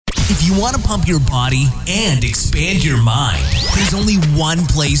If you want to pump your body and expand your mind, there's only one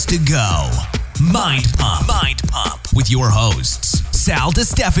place to go. Mind Pump. Mind Pump with your hosts, Sal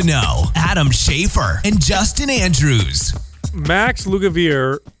DiStefano, Adam Schafer, and Justin Andrews. Max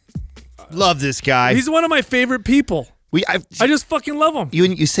Lugavere. Love this guy. He's one of my favorite people. I just fucking love him.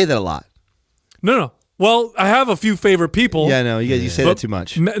 You say that a lot. No. Well, I have a few favorite people. Yeah, no, you say that too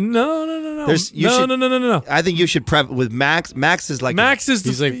much. No. No. I think you should with Max. Max is like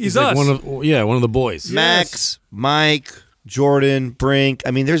he's us. One of the boys. Max, Mike, Jordan, Brink. I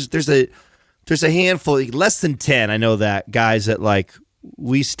mean, there's a handful, less than 10. I know that guys that like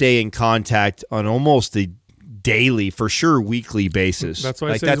we stay in contact on almost a daily, for sure, weekly basis. That's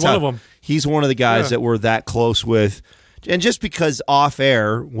why I say he's one of them. He's one of the guys that we're that close with. And just because off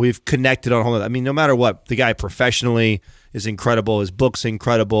air, we've connected on a whole other. I mean, no matter what, the guy professionally is incredible. His book's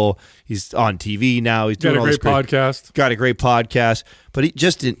incredible. He's on TV now. He's doing all this great podcast. Got a great podcast. But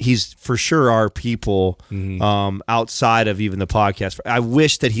he's for sure our people outside of even the podcast. I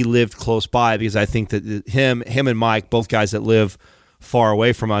wish that he lived close by because I think that him and Mike, both guys that live far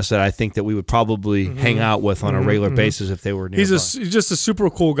away from us, that I think that we would probably hang out with on a regular basis if they were nearby. He's just a super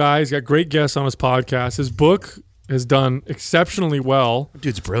cool guy. He's got great guests on his podcast. His book has done exceptionally well.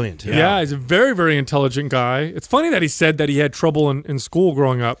 Dude's brilliant. Yeah, he's a very, very intelligent guy. It's funny that he said that he had trouble in school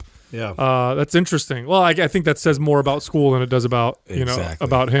growing up. Yeah. That's interesting. Well, I think that says more about school than it does about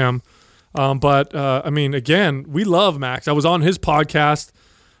about him. But I mean, again, we love Max. I was on his podcast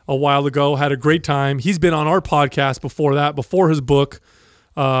a while ago, had a great time. He's been on our podcast before his book,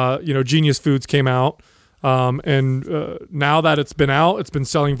 Genius Foods came out. And now that it's been out, it's been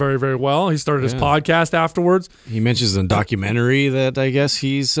selling very, very well. He started his podcast afterwards. He mentions a documentary that I guess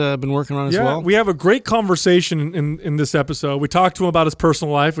he's been working on as well. We have a great conversation in this episode. We talked to him about his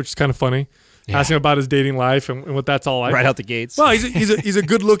personal life, which is kind of funny. Asking him about his dating life and what that's all like. Right out the gates. Well, he's a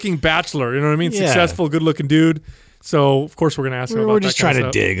good-looking bachelor. You know what I mean? Successful, good-looking dude. So, of course, we're going to ask him about We're just trying to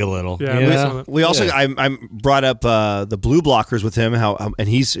stuff. dig a little. We also, I brought up the Blue Blockers with him, and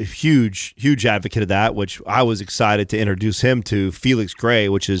he's a huge, huge advocate of that, which I was excited to introduce him to Felix Gray,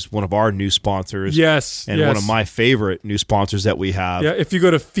 which is one of our new sponsors. Yes. And one of my favorite new sponsors that we have. Yeah, if you go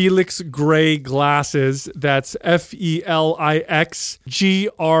to Felix Gray Glasses, that's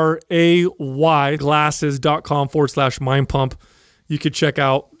FELIXGRAY glasses.com/mind pump. You could check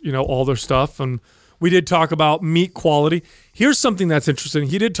out, all their stuff. And we did talk about meat quality. Here's something that's interesting.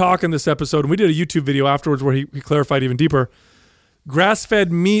 He did talk in this episode, and we did a YouTube video afterwards where he clarified even deeper.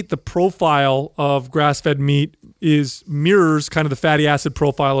 Grass-fed meat, the profile of grass-fed meat mirrors kind of the fatty acid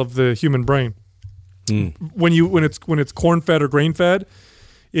profile of the human brain. When it's corn-fed or grain-fed,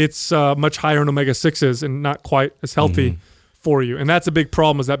 it's much higher in omega-6s and not quite as healthy for you. And that's a big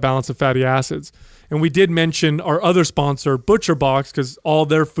problem, is that balance of fatty acids. And we did mention our other sponsor, Butcher Box, because all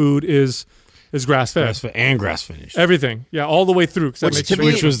their food is grass-fed. Grass-fed and grass-finished. Everything. Yeah, all the way through.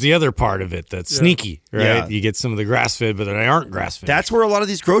 Which was the other part of it that's sneaky, right? Yeah. You get some of the grass-fed, but they aren't grass-finished. That's where a lot of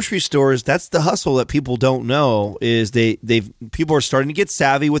these grocery stores, that's the hustle that people don't know, is people are starting to get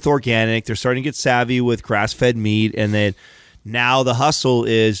savvy with organic. They're starting to get savvy with grass-fed meat, and then now the hustle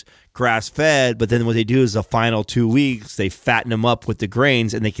is grass-fed, but then what they do is the final 2 weeks, they fatten them up with the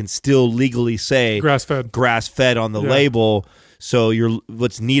grains, and they can still legally say grass-fed on the label. So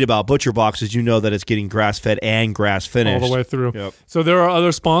what's neat about Butcher Box is that it's getting grass-fed and grass-finished. All the way through. Yep. So there are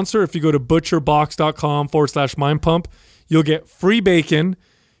other sponsor. If you go to butcherbox.com/mind pump, you'll get free bacon,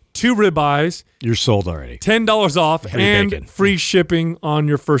 2 ribeyes. You're sold already. $10 off and bacon. Free shipping on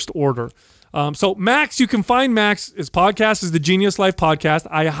your first order. So Max, you can find Max. His podcast is the Genius Life Podcast.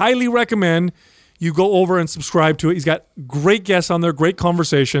 I highly recommend you go over and subscribe to it. He's got great guests on there, great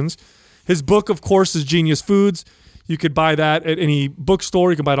conversations. His book, of course, is Genius Foods. You could buy that at any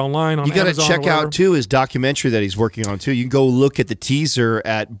bookstore. You can buy it online on Amazon. You got to check out, too, his documentary that he's working on, too. You can go look at the teaser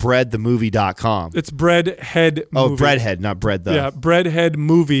at breadthemovie.com. It's Breadhead Movie. Oh, Breadhead, not Bread, though. Yeah,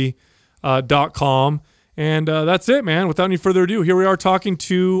 breadheadmovie.com. And that's it, man. Without any further ado, here we are talking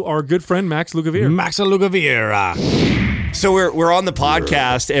to our good friend, Max Lugavere. Max Lugavere. So we're on the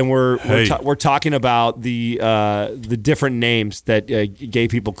podcast, and we're talking about the different names that gay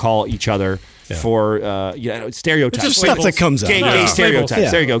people call each other for stereotypes. It's just stuff that comes up. Gay stereotypes.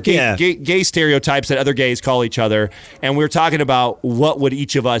 Yeah. There you go. Gay stereotypes that other gays call each other, and we're talking about what would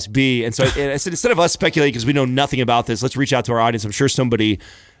each of us be. And so I said, instead of us speculating because we know nothing about this, let's reach out to our audience. I'm sure somebody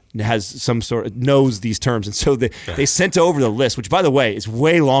has some sort of knows these terms, and so they sent over the list, which by the way is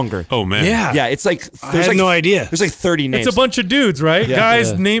way longer. Oh man, yeah, it's like I had no idea. There's like 30 names. It's a bunch of dudes, right? Yeah.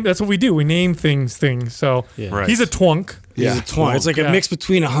 Guys name. That's what we do. We name things. So he's a twunk. He's a twunk. It's like a mix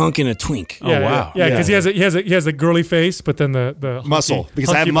between a hunk and a twink. Yeah, wow. Yeah, because he has a girly face, but then the muscle. hunky, Because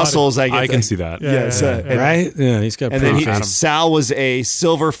I have hunky muscles, I can see that. body. Right? Yeah, he's got. And then perfect- Sal was a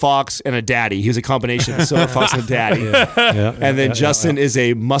silver fox and a daddy. He was a combination of silver fox and a daddy. And then Justin is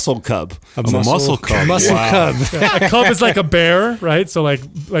a muscle cub. A muscle cub. Muscle cub. A cub is like a bear, right? So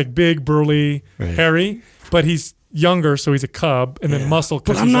like big, burly, hairy, but he's younger, so he's a cub, and then muscle.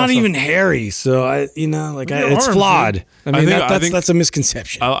 But I'm not even hairy, so it's arms, flawed. dude. I mean, that's a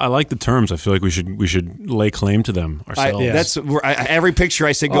misconception. I like the terms. I feel like we should lay claim to them ourselves. That's where every picture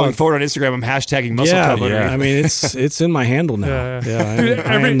I say going forward on Instagram, I'm hashtagging muscle cub. Yeah. I mean, it's in my handle now.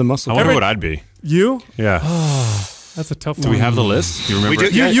 I am the muscle. I wonder what I'd be. You? Yeah. That's a tough one. Do we have the list? Do you remember? We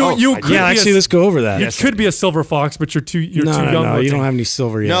do. You could actually, let's go over that. You could be a silver fox, but you're too young. No, you don't have any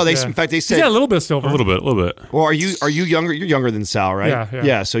silver yet. No, in fact, they said. Yeah, a little bit of silver. A little bit. Well, are you younger? You're younger than Sal, right?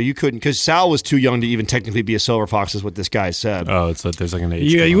 Yeah. So you couldn't, because Sal was too young to even technically be a silver fox, is what this guy said. Oh, there's like an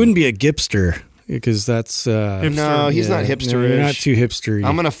age. You wouldn't be a gipster because that's. No, he's not hipster-ish. No, you're not too hipster.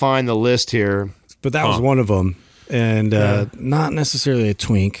 I'm gonna find the list here. But that was one of them, and not necessarily a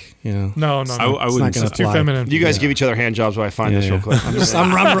twink. No. I wouldn't. It's too feminine. You guys give each other hand jobs while I find this real quick.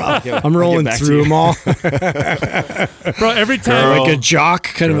 I'm rolling through them all. Bro, every time like a jock,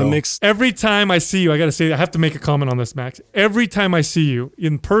 kind of a mix. Every time I see you, I got to say, I have to make a comment on this, Max. Every time I see you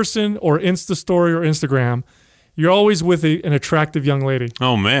in person or Insta story or Instagram, you're always with an attractive young lady.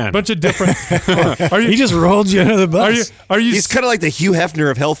 Oh man, Bunch of different. He just rolled you under the bus. Are you? He's kind of like the Hugh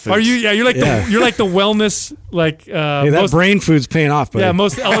Hefner of health foods. Are you? Yeah, you're like the wellness that brain food's paying off. Buddy. Yeah,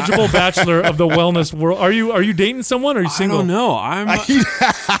 most eligible bachelor of the wellness world. Are you dating someone? Or are you single? I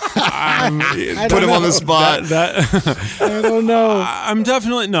don't know. Put him on the spot. I don't know. I'm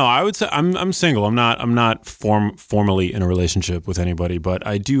definitely no. I would say I'm single. I'm not formally in a relationship with anybody, but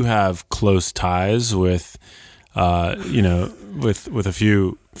I do have close ties with. With a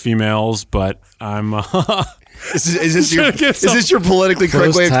few females, but I'm. Is this your politically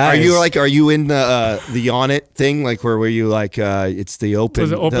correct way? Are you in the on it thing, like where you like it's the open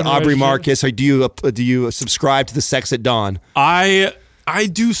the Aubrey Marcus? Or do you subscribe to the sex at dawn? I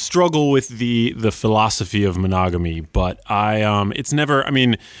do struggle with the philosophy of monogamy, but it's never. I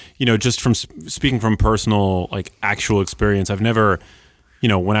mean, just from speaking from personal actual experience, I've never,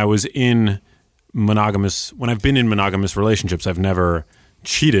 when I was in. When I've been in monogamous relationships, I've never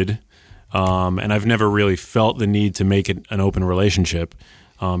cheated, and I've never really felt the need to make it an open relationship,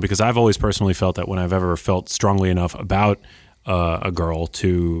 because I've always personally felt that when I've ever felt strongly enough about a girl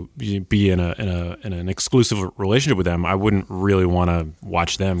to be in an exclusive relationship with them, I wouldn't really want to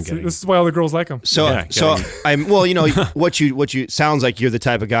watch them getting. This is why all the girls like them. What you sounds like you're the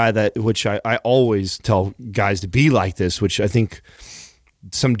type of guy which I always tell guys to be like this, which I think.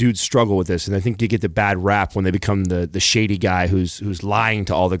 Some dudes struggle with this, and I think you get the bad rap when they become the shady guy who's lying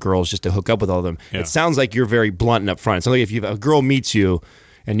to all the girls just to hook up with all of them. Yeah. It sounds like you're very blunt and upfront. It sounds like if a girl meets you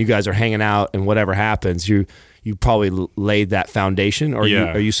and you guys are hanging out and whatever happens, you probably laid that foundation. Or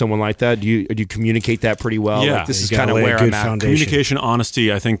are you someone like that? Do you communicate that pretty well? Yeah, like, this is kind of where I'm at. Communication,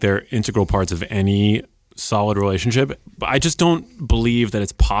 honesty, I think they're integral parts of any solid relationship. But I just don't believe that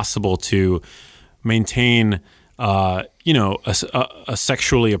it's possible to maintain. A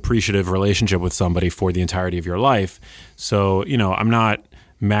sexually appreciative relationship with somebody for the entirety of your life. So, I'm not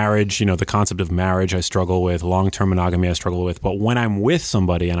marriage, the concept of marriage I struggle with, long-term monogamy I struggle with. But when I'm with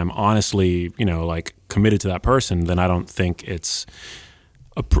somebody and I'm honestly, committed to that person, then I don't think it's,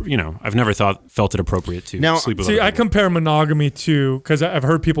 I've never felt it appropriate to sleep with other people. I compare monogamy to, because I've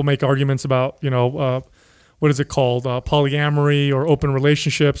heard people make arguments about, what is it called? Polyamory or open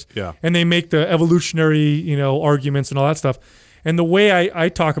relationships. Yeah. And they make the evolutionary, arguments and all that stuff. And the way I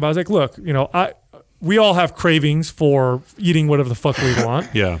talk about it is like, look, we all have cravings for eating whatever the fuck we want.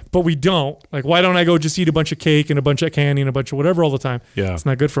 Yeah. But we don't. Like, why don't I go just eat a bunch of cake and a bunch of candy and a bunch of whatever all the time? Yeah. It's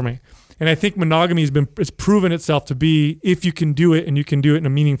not good for me. And I think monogamy it's proven itself to be, if you can do it and you can do it in a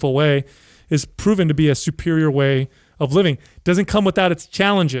meaningful way, is proven to be a superior way of living. Doesn't come without its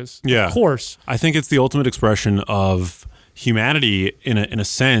challenges. Yeah. Of course. I think it's the ultimate expression of humanity in a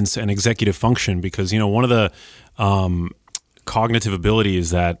sense, and executive function, because one of the cognitive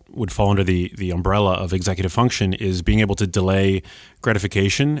abilities that would fall under the umbrella of executive function is being able to delay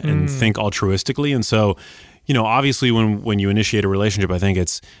gratification and think altruistically. And so, obviously when you initiate a relationship, I think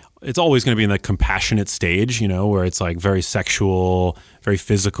it's always going to be in the compassionate stage, where it's like very sexual, very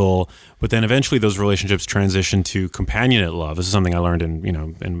physical, but then eventually those relationships transition to companionate love. This is something I learned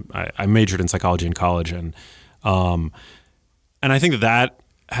in I majored in psychology in college, and I think that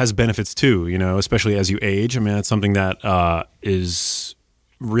has benefits too, especially as you age. I mean, that's something that is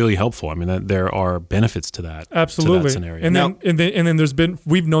really helpful. I mean, that there are benefits to that. Absolutely. To that scenario. And then there's been,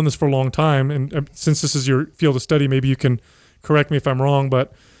 we've known this for a long time, and since this is your field of study, maybe you can correct me if I'm wrong,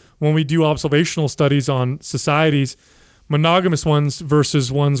 but when we do observational studies on societies, monogamous ones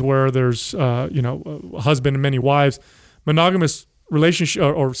versus ones where there's a husband and many wives, monogamous relationship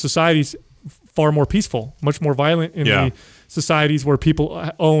or societies far more peaceful, much more violent in the societies where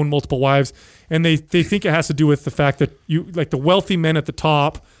people own multiple wives, and they think it has to do with the fact that the wealthy men at the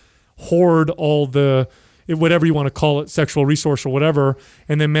top hoard all the whatever you want to call it, sexual resource or whatever,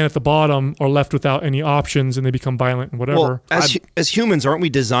 and then men at the bottom are left without any options and they become violent and whatever. Well, as humans, aren't we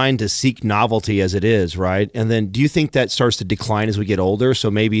designed to seek novelty as it is, right? And then do you think that starts to decline as we get older? So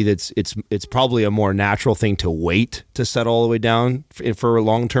maybe it's probably a more natural thing to wait to settle all the way down for a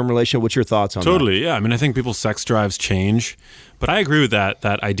long-term relationship. What's your thoughts on that? Totally, yeah. I mean, I think people's sex drives change, but I agree with that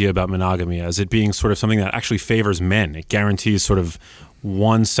idea about monogamy as it being sort of something that actually favors men. It guarantees sort of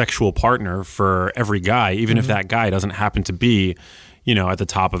one sexual partner for every guy, even if that guy doesn't happen to be, at the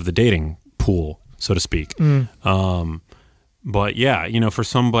top of the dating pool, so to speak. But yeah, for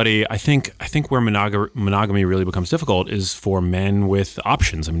somebody, I think where monogamy really becomes difficult is for men with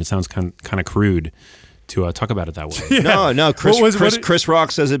options. I mean, it sounds kind of crude to talk about it that way. No. Chris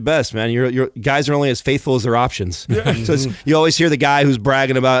Rock says it best, man. Your guys are only as faithful as their options. Yeah. So you always hear the guy who's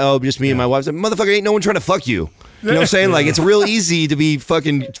bragging about, just me and my wife. Like, motherfucker, ain't no one trying to fuck you. You know what I'm saying? Like, it's real easy to be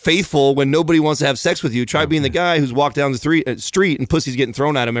fucking faithful when nobody wants to have sex with you. Try being the guy who's walked down the street and pussy's getting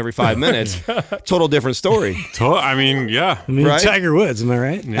thrown at him every 5 minutes. Total different story. I mean, yeah. Right? Tiger Woods, am I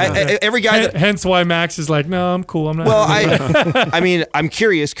right? Yeah. Every guy. Hence why Max is like, no, I'm cool. I'm not. Well, I mean, I'm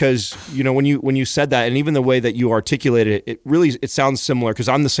curious because when you said that, and even the way that you articulated it, it sounds similar. Because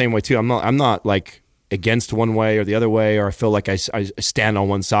I'm the same way too. I'm not like against one way or the other way, or I feel like I stand on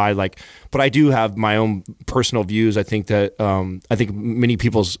one side. But I do have my own personal views. I think that many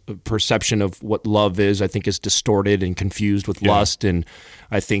people's perception of what love is, is distorted and confused with lust. And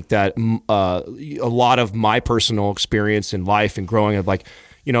I think that a lot of my personal experience in life and growing up,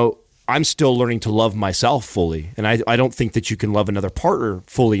 I'm still learning to love myself fully. And I don't think that you can love another partner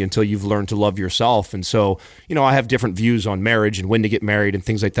fully until you've learned to love yourself. And so, I have different views on marriage and when to get married and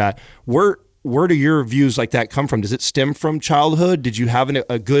things like that. Where do your views like that come from? Does it stem from childhood? Did you have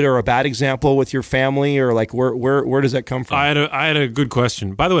a good or a bad example with your family, or where does that come from? I had a good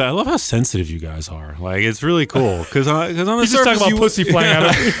question. By the way, I love how sensitive you guys are. Like, it's really cool because on the He's just talking about pussy flying out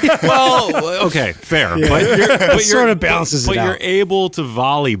of it. Well, okay, fair, but you're sort of balances it out. But you're able to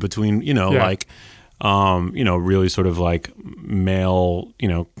volley between really sort of like male,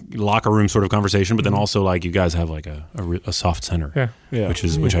 locker room sort of conversation, but then also like you guys have like a soft center,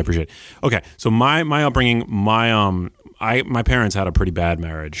 which I appreciate. Okay, so my upbringing, my parents had a pretty bad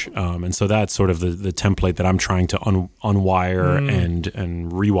marriage, and so that's sort of the template that I'm trying to unwire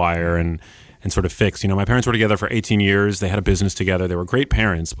and rewire and sort of fix. My parents were together for 18 years. They had a business together. They were great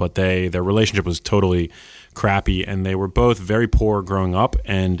parents, but their relationship was totally crappy, and they were both very poor growing up,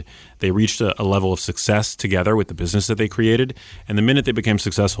 and they reached a level of success together with the business that they created. And the minute they became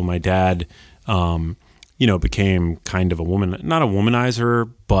successful, my dad, became kind of not a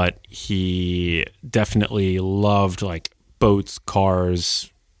womanizer, but he definitely loved like boats,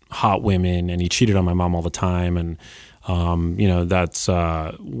 cars, hot women, and he cheated on my mom all the time. And that's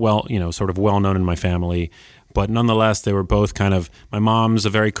sort of well known in my family. But nonetheless, they were both my mom's a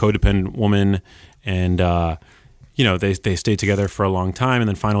very codependent woman, and they stayed together for a long time. And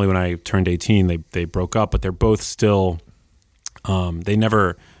then finally, when I turned 18, they broke up. But they're both still they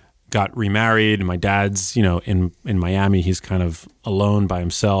never got remarried. And my dad's in Miami, he's kind of alone by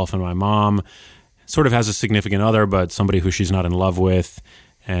himself, and my mom sort of has a significant other, but somebody who she's not in love with,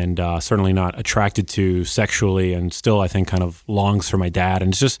 and certainly not attracted to sexually, and still I think kind of longs for my dad.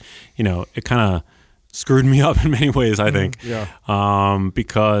 And it's just it kind of screwed me up in many ways, I think.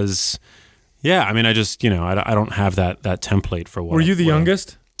 Because I mean, I just I don't have that template for what. Were you the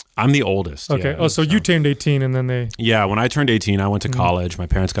youngest? I'm the oldest. Okay. Yeah, so you turned 18 and then they. Yeah, when I turned 18, I went to college. My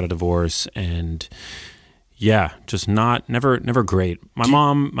parents got a divorce, and just never great. My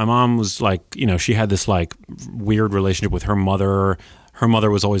mom was like, she had this like weird relationship with her mother. Her mother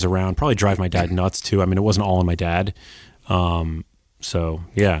was always around, probably drive my dad nuts too. I mean, it wasn't all on my dad. So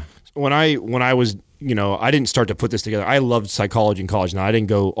yeah. When I was, I didn't start to put this together. I loved psychology in college. Now I didn't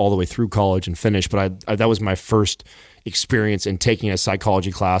go all the way through college and finish, but that was my first experience in taking a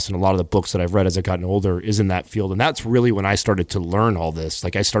psychology class, and a lot of the books that I've read as I've gotten older is in that field. And that's really when I started to learn all this.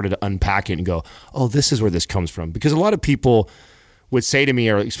 Like, I started to unpack it and go, oh, this is where this comes from. Because a lot of people, would say to me,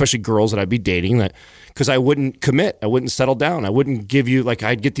 or especially girls that I'd be dating, that because I wouldn't commit, I wouldn't settle down, I wouldn't give you, like,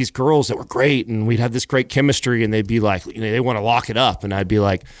 I'd get these girls that were great and we'd have this great chemistry and they'd be like, they want to lock it up, and I'd be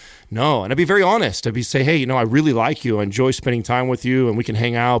like, no. And I'd be very honest. I'd be say, hey, I really like you, I enjoy spending time with you, and we can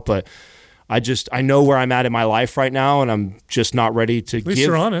hang out, but I know where I'm at in my life right now, and I'm just not ready to give. At least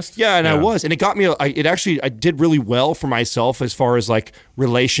you're honest. Yeah, and I was. And it got me, I did really well for myself as far as like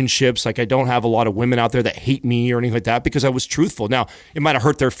relationships. Like, I don't have a lot of women out there that hate me or anything like that because I was truthful. Now, it might have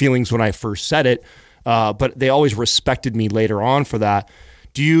hurt their feelings when I first said it, but they always respected me later on for that.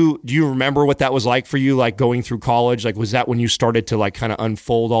 Do you remember what that was like for you, like going through college? Like, was that when you started to like kind of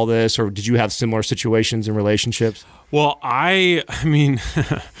unfold all this, or did you have similar situations in relationships? Well, I mean,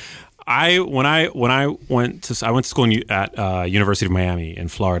 when I went to school at University of Miami in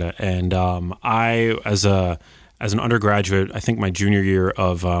Florida, and I as an undergraduate, I think my junior year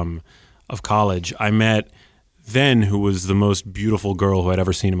of college, I met who was the most beautiful girl who I'd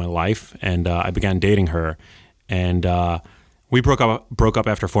ever seen in my life, and I began dating her, and we broke up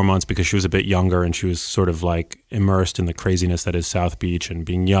after 4 months because she was a bit younger and she was sort of like immersed in the craziness that is South Beach and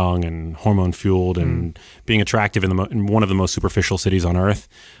being young and hormone fueled and being attractive in one of the most superficial cities on earth.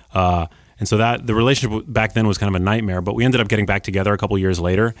 And so that the relationship back then was kind of a nightmare, but we ended up getting back together a couple years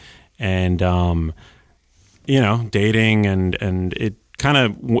later, and dating, and it kind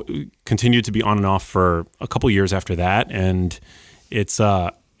of continued to be on and off for a couple years after that. And it's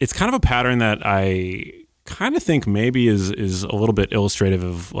kind of a pattern that I kind of think maybe is a little bit illustrative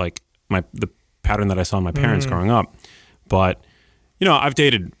of like the pattern that I saw in my parents growing up. But I've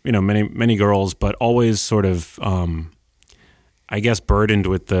dated many girls, but always sort of I guess burdened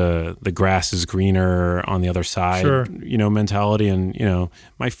with the grass is greener on the other side, mentality. And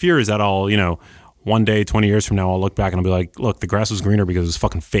my fear is that I'll one day 20 years from now I'll look back and I'll be like, look, the grass was greener because it was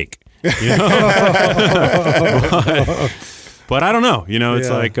fucking fake. But I don't know. It's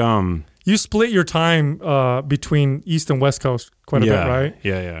like you split your time between East and West Coast quite a bit, right?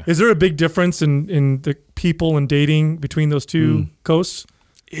 Yeah. Is there a big difference in the people and dating between those two coasts?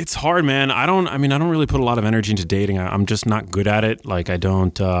 It's hard, man. I don't really put a lot of energy into dating. I'm just not good at it. Like, I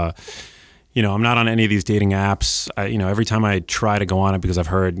don't, I'm not on any of these dating apps. Every time I try to go on it, because I've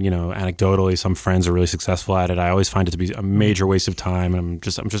heard, anecdotally, some friends are really successful at it, I always find it to be a major waste of time, and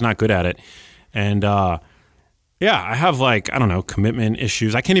I'm just not good at it. And, I have commitment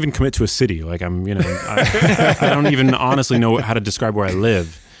issues. I can't even commit to a city. Like, I don't even honestly know how to describe where I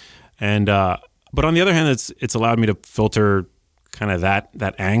live. And, but on the other hand, it's allowed me to filter kind of that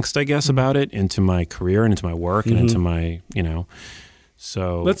angst, I guess, about it into my career and into my work and into my,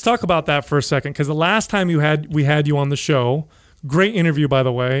 so. Let's talk about that for a second, because the last time we had you on the show, great interview, by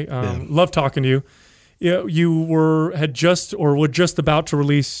the way. Love talking to you. You were just about to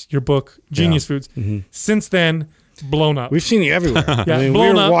release your book, Genius Foods. Since then, blown up. We've seen you everywhere.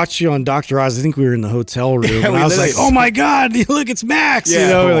 We watched you on Dr. Oz. I think we were in the hotel room. And I was like, oh my God, look, it's Max.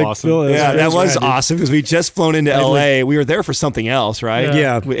 Yeah, awesome. That was awesome because we just flown into LA. We were there for something else, right?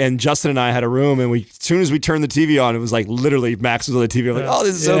 Yeah. And Justin and I had a room, and as soon as we turned the TV on, it was like literally Max was on the TV. I'm like, oh,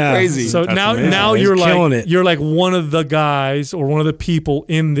 this is so crazy. So now you're like one of the guys or one of the people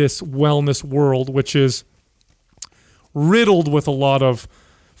in this wellness world, which is riddled with a lot of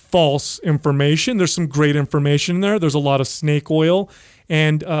false information. There's some great information in there. There's a lot of snake oil,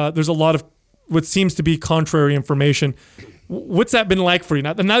 and there's a lot of what seems to be contrary information. What's that been like for you?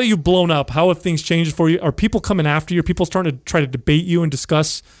 Now that you've blown up, how have things changed for you? Are people coming after you? Are people starting to try to debate you and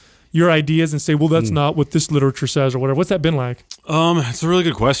discuss your ideas and say, well, that's not what this literature says or whatever? What's that been like? It's a really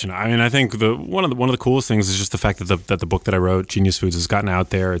good question. I mean, I think one of the coolest things is just the fact that the book that I wrote, Genius Foods, has gotten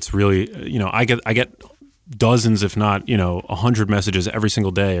out there. It's really, I get dozens, if not 100 messages every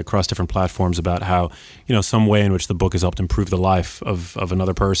single day across different platforms about how some way in which the book has helped improve the life of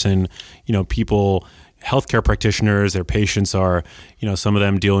another person. People, healthcare practitioners, their patients are some of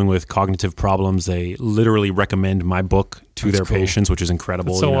them dealing with cognitive problems. They literally recommend my book to their patients, which is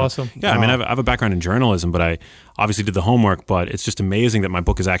incredible. That's so awesome. Yeah, I mean, I have a background in journalism, but I obviously did the homework. But it's just amazing that my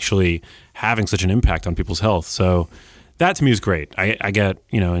book is actually having such an impact on people's health. So that to me is great. I get,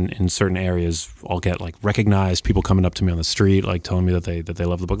 in certain areas, I'll get like recognized, people coming up to me on the street, like telling me that they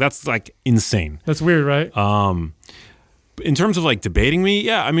love the book. That's like insane. That's weird, right? In terms of like debating me,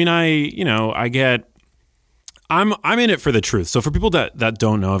 yeah, I mean, I'm in it for the truth. So for people that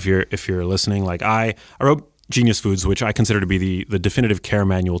don't know, if you're listening, like I wrote Genius Foods, which I consider to be the definitive care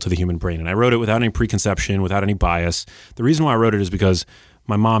manual to the human brain. And I wrote it without any preconception, without any bias. The reason why I wrote it is because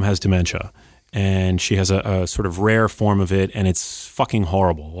my mom has dementia. And she has a sort of rare form of it, and it's fucking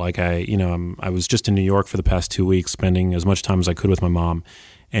horrible. Like I was just in New York for the past 2 weeks, spending as much time as I could with my mom,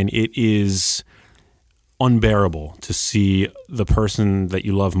 and it is unbearable to see the person that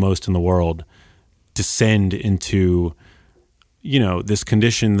you love most in the world descend into, this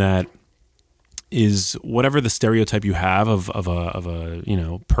condition that is whatever the stereotype you have of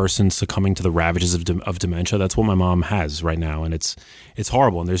a person succumbing to the ravages of dementia. That's what my mom has right now, and it's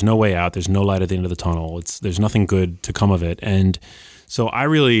horrible. And there's no way out. There's no light at the end of the tunnel. There's nothing good to come of it. And so I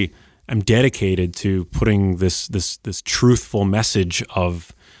really am dedicated to putting this truthful message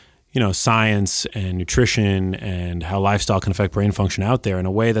of science and nutrition and how lifestyle can affect brain function out there in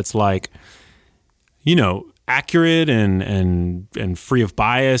a way that's like, accurate and free of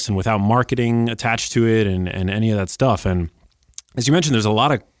bias and without marketing attached to it and any of that stuff. And as you mentioned, there's a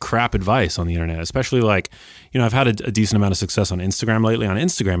lot of crap advice on the internet, especially like, I've had a decent amount of success on Instagram lately. On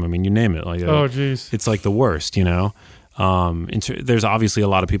Instagram, I mean, you name it. Like, oh, geez. It's like the worst, there's obviously a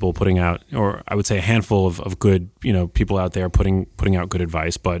lot of people putting out, or I would say a handful of good, people out there putting out good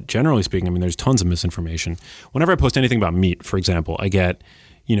advice. But generally speaking, I mean, there's tons of misinformation. Whenever I post anything about meat, for example, I get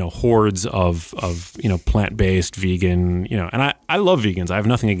hordes of plant-based vegan, and I love vegans. I have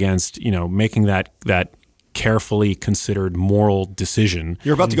nothing against, making that carefully considered moral decision.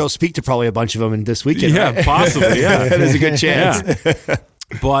 You're about to go speak to probably a bunch of them in this weekend. Yeah, right? possibly. Yeah. There's a good chance. Yeah.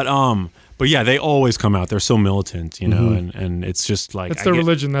 But yeah, they always come out. They're so militant, and it's just like, it's their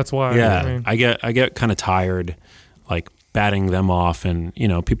religion. That's why. Yeah. I get kind of tired, like batting them off and,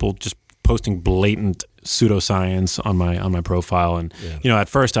 people just posting blatant pseudoscience on my profile. And, at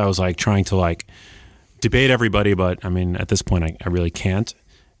first I was like trying to like debate everybody, but I mean, at this point I really can't.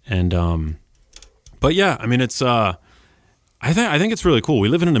 And, but yeah, I mean, it's, I think it's really cool. We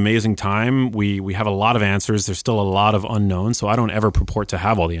live in an amazing time. We have a lot of answers. There's still a lot of unknowns. So I don't ever purport to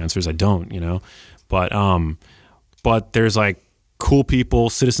have all the answers. I don't, but there's like cool people,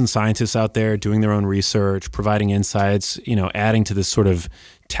 citizen scientists out there doing their own research, providing insights, adding to this sort of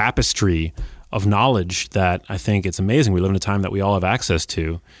tapestry of knowledge that I think it's amazing. We live in a time that we all have access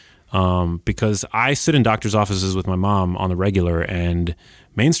to, because I sit in doctor's offices with my mom on the regular, and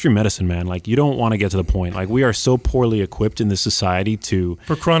mainstream medicine, man, like you don't want to get to the point. Like we are so poorly equipped in this society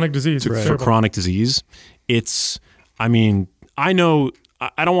for chronic disease. For chronic disease. I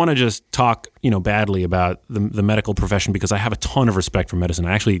don't want to just talk, badly about the medical profession, because I have a ton of respect for medicine.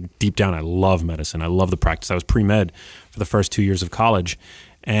 I actually, deep down, I love medicine. I love the practice. I was pre-med for the first 2 years of college.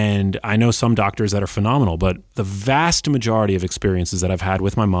 And I know some doctors that are phenomenal, but the vast majority of experiences that I've had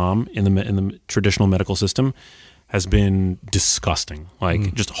with my mom in the traditional medical system has been disgusting,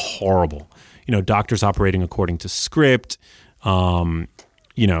 like just horrible. Doctors operating according to script, keeping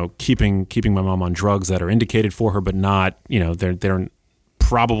my mom on drugs that are indicated for her, but not, they're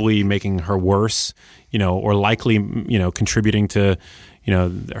probably making her worse, or likely, contributing to,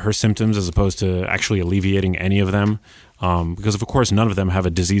 her symptoms as opposed to actually alleviating any of them. Because of course none of them have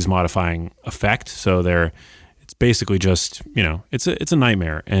a disease modifying effect. So it's basically just, it's a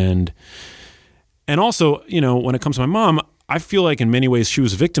nightmare. And also, when it comes to my mom, I feel like in many ways she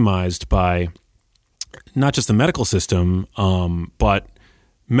was victimized by not just the medical system, but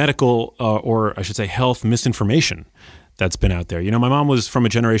medical, or I should say health misinformation that's been out there. My mom was from a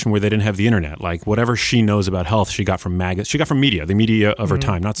generation where they didn't have the internet. Like whatever she knows about health, she got from media, the media of her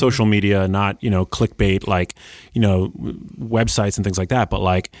time, not social media, not, clickbait, like, websites and things like that, but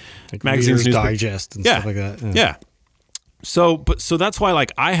like magazines, Reader's Digest and stuff like that. Yeah. So that's why,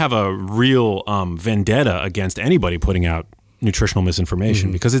 like, I have a real vendetta against anybody putting out nutritional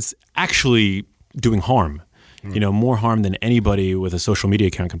misinformation, because it's actually doing harm, more harm than anybody with a social media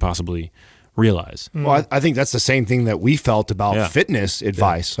account can possibly realize. Well, I think that's the same thing that we felt about fitness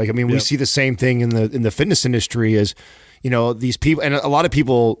advice. Like, I mean, we see the same thing in the fitness industry as, these people, and a lot of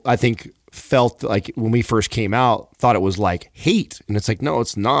people, I think, felt like when we first came out, thought it was like hate. And it's like, no,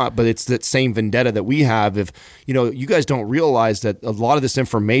 it's not. But it's that same vendetta that we have. If, you guys don't realize that a lot of this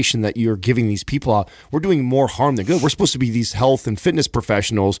information that you're giving these people out, we're doing more harm than good. We're supposed to be these health and fitness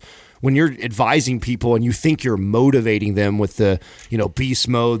professionals. When you're advising people and you think you're motivating them with the, beast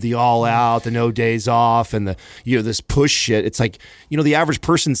mode, the all out, the no days off, and the, this push shit, it's like, the average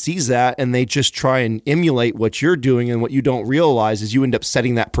person sees that and they just try and emulate what you're doing. And what you don't realize is you end up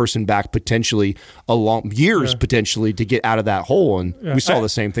setting that person back potentially years potentially to get out of that hole. And we saw the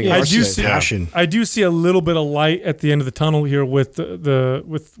same thing. I do see a little bit of light at the end of the tunnel here with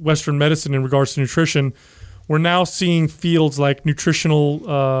with Western medicine in regards to nutrition. We're now seeing fields like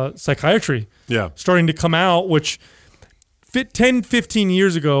nutritional psychiatry starting to come out, which 10, 15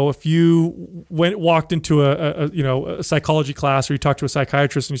 years ago, if you walked into a psychology class or you talked to a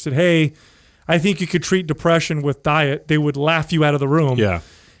psychiatrist and you said, hey, I think you could treat depression with diet, they would laugh you out of the room. Yeah.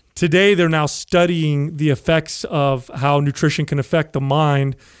 Today, they're now studying the effects of how nutrition can affect the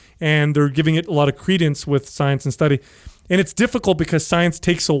mind and they're giving it a lot of credence with science and study. And it's difficult because science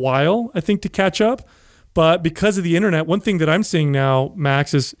takes a while, I think, to catch up. But because of the internet, one thing that I'm seeing now,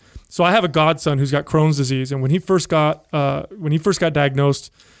 Max, is so I have a godson who's got Crohn's disease, and when he first got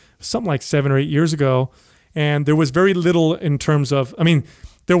diagnosed, something like 7 or 8 years ago, and there was very little in terms of, I mean,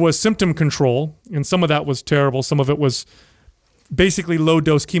 there was symptom control, and some of that was terrible. Some of it was basically low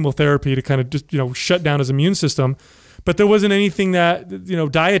dose chemotherapy to kind of just shut down his immune system. But there wasn't anything that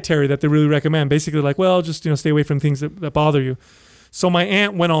dietary that they really recommend. Basically, like, well, just stay away from things that bother you. So my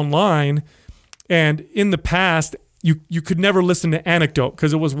aunt went online, and in the past, you could never listen to anecdote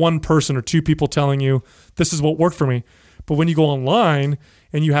because it was one person or two people telling you this is what worked for me. But when you go online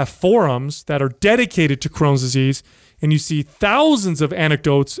and you have forums that are dedicated to Crohn's disease, and you see thousands of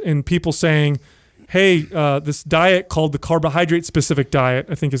anecdotes and people saying, hey, this diet called the carbohydrate-specific diet,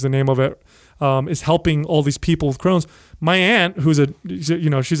 I think is the name of it, is helping all these people with Crohn's. My aunt, who's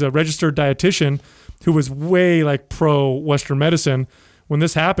she's a registered dietitian who was way like pro-Western medicine. When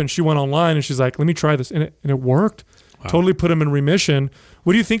this happened, she went online and she's like, let me try this. And it worked. Wow. Totally put him in remission.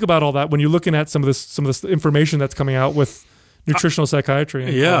 What do you think about all that when you're looking at some of this information that's coming out with nutritional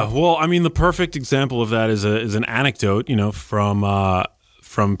psychiatry? Well, I mean, the perfect example of that is an anecdote,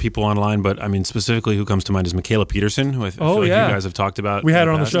 from people online, but I mean, specifically who comes to mind is Michaela Peterson, who I feel like you guys have talked about. We had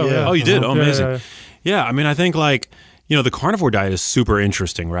her on the show. Yeah. Oh, you did? Oh, amazing. Yeah, I mean, I think the carnivore diet is super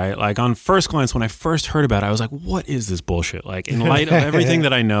interesting, right? Like on first glance, when I first heard about it, I was like, what is this bullshit? Like in light of everything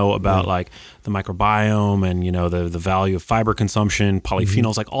that I know about like the microbiome and, the value of fiber consumption,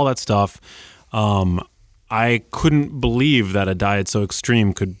 polyphenols, like all that stuff, I couldn't believe that a diet so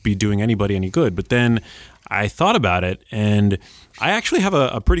extreme could be doing anybody any good. But then I thought about it, and I actually have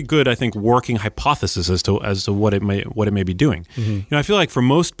a pretty good, I think, working hypothesis as to what it may be doing. Mm-hmm. I feel like for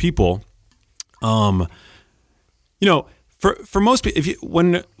most people, for most people,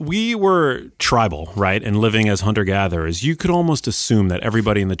 when we were tribal, right, and living as hunter-gatherers, you could almost assume that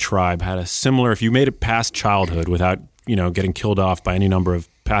everybody in the tribe had a similar. If you made it past childhood without getting killed off by any number of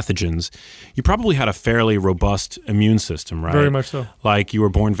pathogens, you probably had a fairly robust immune system, right? Very much so. Like you were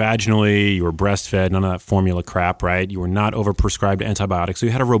born vaginally, you were breastfed, none of that formula crap, right? You were not overprescribed antibiotics. So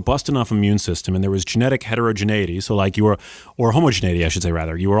you had a robust enough immune system, and there was genetic heterogeneity. So like or homogeneity, I should say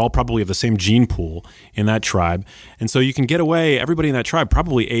rather. You were all probably of the same gene pool in that tribe. And so you can get away, everybody in that tribe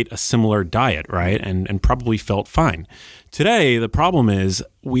probably ate a similar diet, right? And probably felt fine. Today, the problem is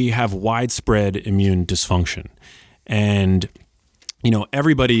we have widespread immune dysfunction. And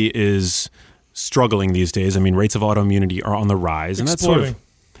everybody is struggling these days. I mean, rates of autoimmunity are on the rise. And exploding.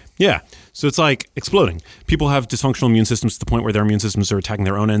 That's so it's like exploding. People have dysfunctional immune systems to the point where their immune systems are attacking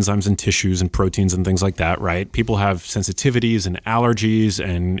their own enzymes and tissues and proteins and things like that, right? People have sensitivities and allergies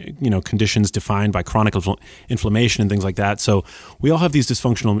and, conditions defined by chronic inflammation and things like that. So we all have these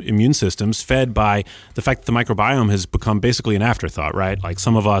dysfunctional immune systems fed by the fact that the microbiome has become basically an afterthought, right? Like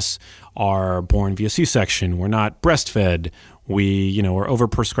some of us are born via C-section. We're not breastfed. We, are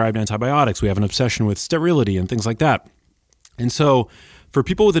overprescribed antibiotics. We have an obsession with sterility and things like that. And so for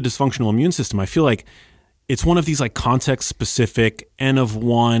people with a dysfunctional immune system, I feel like it's one of these like context-specific, N of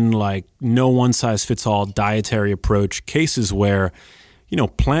one, like no one-size-fits-all dietary approach cases where,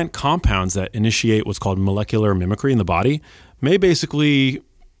 plant compounds that initiate what's called molecular mimicry in the body may basically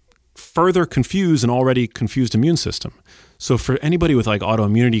further confuse an already confused immune system. So for anybody with like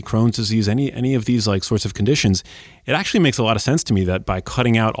autoimmunity, Crohn's disease, any of these like sorts of conditions, it actually makes a lot of sense to me that by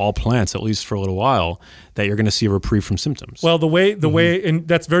cutting out all plants, at least for a little while, that you're going to see a reprieve from symptoms. Well, the way, and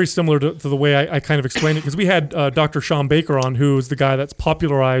that's very similar to the way I kind of explained it, because we had Dr. Sean Baker on, who's the guy that's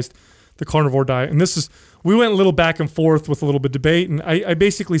popularized the carnivore diet. And we went a little back and forth with a little bit of debate, and I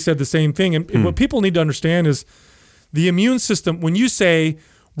basically said the same thing. And what people need to understand is the immune system, when you say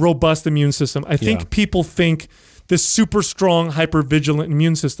robust immune system, I think people think this super strong, hyper-vigilant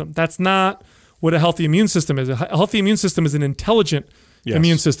immune system. That's not what a healthy immune system is. A healthy immune system is an intelligent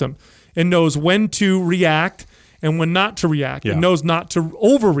immune system. It knows when to react and when not to react. It knows not to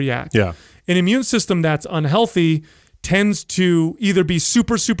overreact. An immune system that's unhealthy tends to either be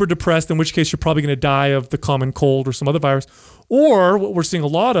super, super depressed, in which case you're probably going to die of the common cold or some other virus, or what we're seeing a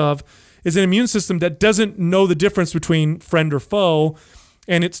lot of is an immune system that doesn't know the difference between friend or foe,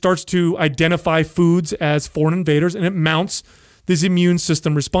 and it starts to identify foods as foreign invaders, and it mounts these immune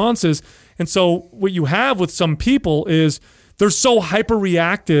system responses. And so what you have with some people is they're so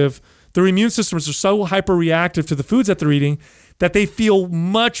hyper-reactive, their immune systems are so hyper-reactive to the foods that they're eating that they feel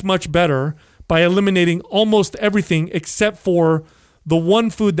much, much better by eliminating almost everything except for the one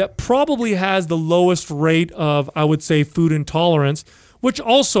food that probably has the lowest rate of, I would say, food intolerance, which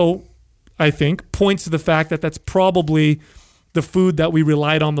also, I think, points to the fact that that's probably the food that we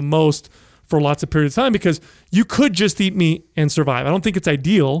relied on the most for lots of periods of time, because you could just eat meat and survive. I don't think it's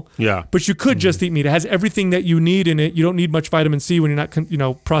ideal. Yeah. But you could just eat meat. It has everything that you need in it. You don't need much vitamin C when you're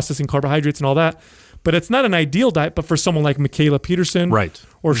not, processing carbohydrates and all that. But it's not an ideal diet. But for someone like Michaela Peterson, Right.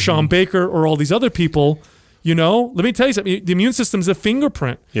 or Sean Baker, or all these other people, let me tell you something. The immune system is a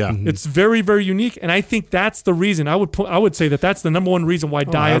fingerprint. Yeah. It's very, very unique, and I think that's the reason. I would say that's the number one reason why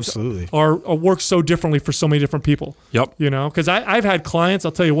diets absolutely. are work so differently for so many different people. Yep. Because I've had clients.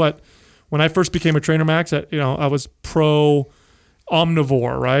 I'll tell you what. When I first became a trainer, Max, I was pro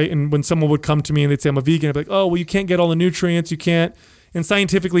omnivore, right? And when someone would come to me and they'd say I'm a vegan, I'd be like, oh, well, you can't get all the nutrients. You can't. And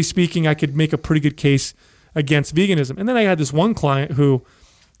scientifically speaking, I could make a pretty good case against veganism. And then I had this one client who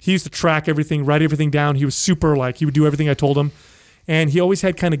he used to track everything, write everything down. He was super he would do everything I told him. And he always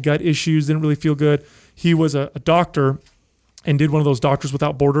had kind of gut issues, didn't really feel good. He was a doctor and did one of those Doctors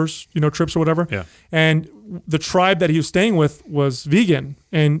Without Borders, trips or whatever. Yeah. And the tribe that he was staying with was vegan,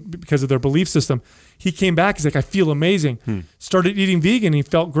 and because of their belief system, he came back. He's like, I feel amazing. Started eating vegan. And he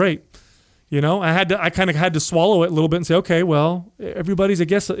felt great. I kind of had to swallow it a little bit and say, okay, well, everybody's, I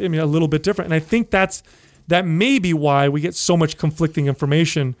guess, a little bit different. And I think that may be why we get so much conflicting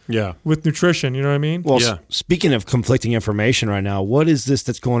information with nutrition. You know what I mean? Well, Yeah. speaking of conflicting information right now, what is this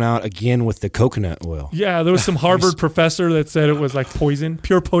that's going out again with the coconut oil? Yeah, there was some Harvard professor that said it was like poison,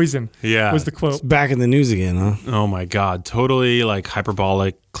 pure poison. Yeah. Was the quote. Back in the news again, huh? Oh my God, totally like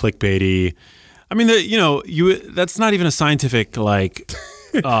hyperbolic, clickbaity. I mean, that's not even a scientific phrase like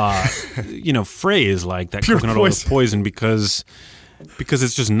that. Pure coconut oil is poison because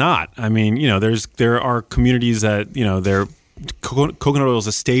it's just not. I mean, there are communities that coconut oil is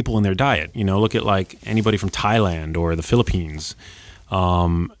a staple in their diet. Look at like anybody from Thailand or the Philippines.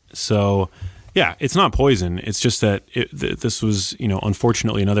 So yeah, it's not poison. It's just that this was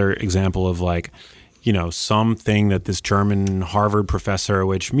unfortunately another example of something that this German Harvard professor,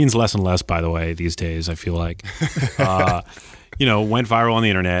 which means less and less, by the way, these days, I feel like, went viral on the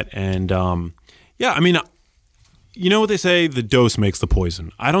internet. And I mean, you know what they say, the dose makes the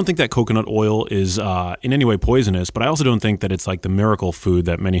poison. I don't think that coconut oil is in any way poisonous, but I also don't think that it's like the miracle food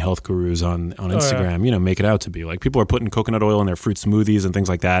that many health gurus on Instagram, make it out to be. Like people are putting coconut oil in their fruit smoothies and things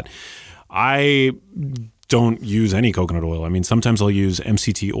like that. I don't use any coconut oil. I mean, sometimes I'll use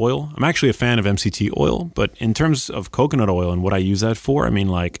MCT oil. I'm actually a fan of MCT oil, but in terms of coconut oil and what I use that for, I mean,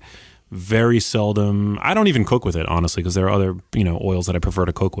 like very seldom. I don't even cook with it, honestly, because there are other, oils that I prefer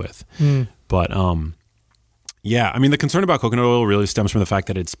to cook with. But yeah, I mean, the concern about coconut oil really stems from the fact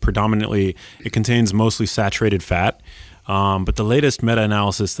that it contains mostly saturated fat. But the latest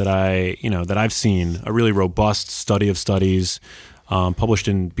meta-analysis that I've seen, a really robust study of studies published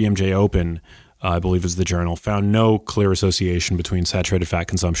in BMJ Open, I believe is the journal, found no clear association between saturated fat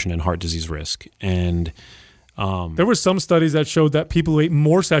consumption and heart disease risk. And there were some studies that showed that people who ate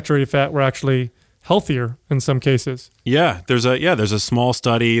more saturated fat were actually healthier in some cases. Yeah, there's a small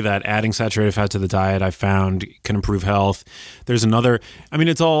study that adding saturated fat to the diet I found can improve health. There's another. I mean,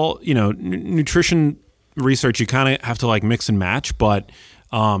 it's all nutrition research. You kind of have to like mix and match. But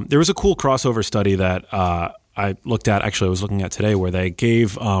there was a cool crossover study that I looked at. Actually, I was looking at today, where they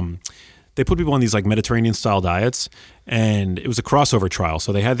gave. They put people on these like Mediterranean style diets, and it was a crossover trial.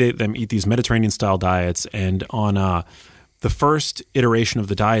 So they had them eat these Mediterranean style diets, and on the first iteration of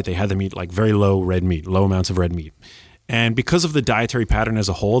the diet, they had them eat like very low amounts of red meat. And because of the dietary pattern as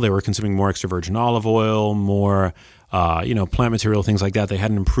a whole, they were consuming more extra virgin olive oil, more plant material, things like that. They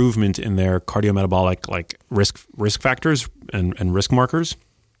had an improvement in their cardiometabolic like risk factors and risk markers.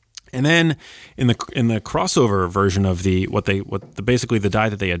 And then in the crossover version of basically the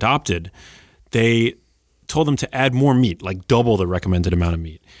diet that they adopted, they told them to add more meat, like double the recommended amount of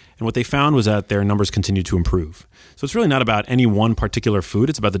meat. And what they found was that their numbers continued to improve. So it's really not about any one particular food.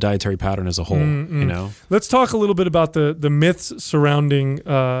 It's about the dietary pattern as a whole. Let's talk a little bit about the myths surrounding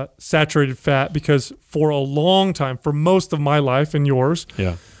saturated fat, because for a long time, for most of my life and yours,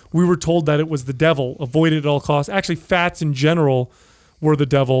 we were told that it was the devil, avoid it at all costs. Actually, fats in general were the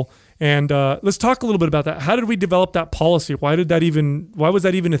devil. And let's talk a little bit about that. How did we develop that policy? Why was that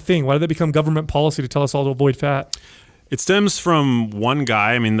even a thing? Why did that become government policy to tell us all to avoid fat? It stems from one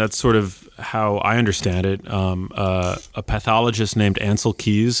guy. I mean, that's sort of how I understand it. A pathologist named Ansel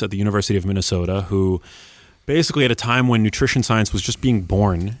Keys at the University of Minnesota, who basically at a time when nutrition science was just being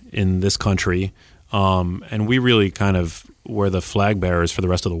born in this country, and we really kind of were the flag bearers for the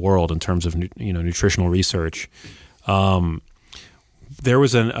rest of the world in terms of nutritional research. There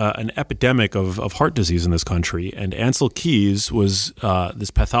was an epidemic of heart disease in this country, and Ansel Keys was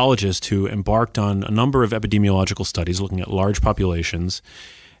this pathologist who embarked on a number of epidemiological studies looking at large populations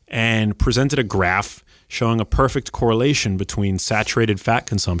and presented a graph showing a perfect correlation between saturated fat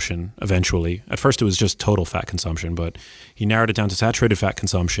consumption eventually. At first it was just total fat consumption, but he narrowed it down to saturated fat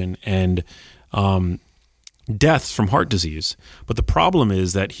consumption and deaths from heart disease. But the problem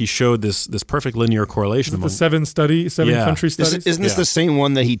is that he showed this perfect linear correlation among the seven country studies. Isn't this the same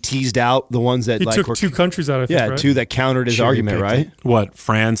one that he teased out? The ones that he like took were, 2 countries out, I think, right? 2 that countered his argument, right? What,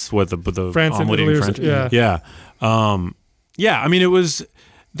 France with the France and omelet Italy eating French? yeah. I mean, it was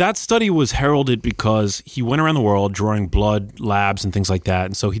that study was heralded because he went around the world drawing blood labs and things like that,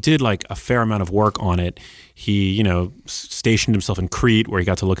 and so he did like a fair amount of work on it. He, stationed himself in Crete, where he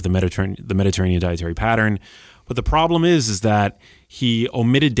got to look at the Mediterranean dietary pattern. But the problem is that he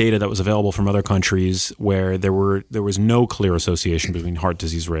omitted data that was available from other countries where there was no clear association between heart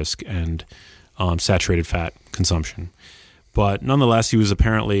disease risk and saturated fat consumption. But nonetheless, he was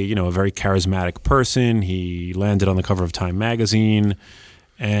apparently, a very charismatic person. He landed on the cover of Time magazine.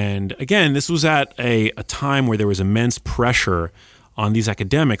 And again, this was at a time where there was immense pressure on these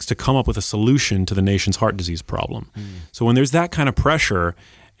academics to come up with a solution to the nation's heart disease problem. So when there's that kind of pressure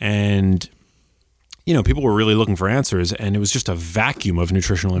and, people were really looking for answers, and it was just a vacuum of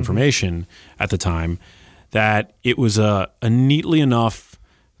nutritional information at the time, that it was a neatly enough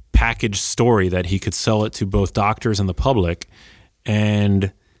packaged story that he could sell it to both doctors and the public.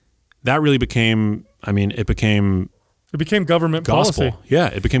 And that really became government gospel. policy. Yeah,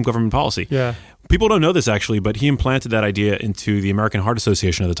 it became government policy. Yeah. People don't know this actually, but he implanted that idea into the American Heart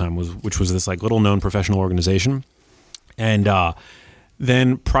Association at the time, which was this like little known professional organization. And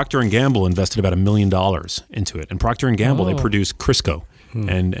then Procter & Gamble invested about $1 million into it. And Procter & Gamble, they produced Crisco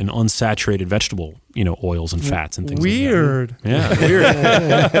and unsaturated vegetable, oils and fats and things Weird. like that.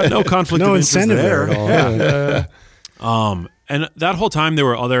 Yeah, weird. No conflict of interest incentive there. at all. Yeah. And that whole time there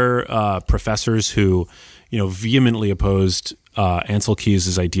were other professors who, vehemently opposed Ansel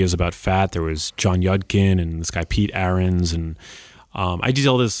Keys' ideas about fat. There was John Yudkin and this guy Pete Ahrens, and I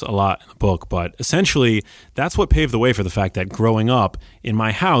detail this a lot in the book, but essentially that's what paved the way for the fact that growing up in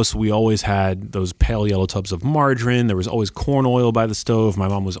my house, we always had those pale yellow tubs of margarine. There was always corn oil by the stove. My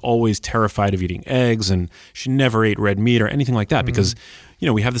mom was always terrified of eating eggs, and she never ate red meat or anything like that because,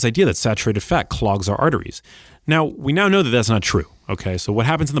 we have this idea that saturated fat clogs our arteries. Now, we now know that that's not true. Okay, so what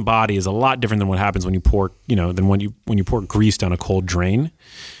happens in the body is a lot different than what happens when you pour, than when you pour grease down a cold drain.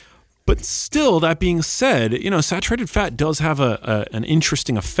 But still, that being said, saturated fat does have an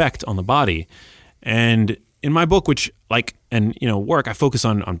interesting effect on the body. And in my book, work, I focus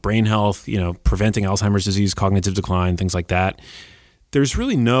on brain health, preventing Alzheimer's disease, cognitive decline, things like that. There's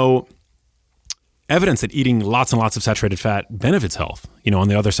really no evidence that eating lots and lots of saturated fat benefits health, on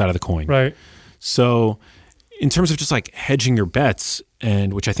the other side of the coin. Right. So in terms of just like hedging your bets,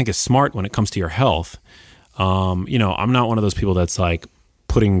 and which I think is smart when it comes to your health, I'm not one of those people that's like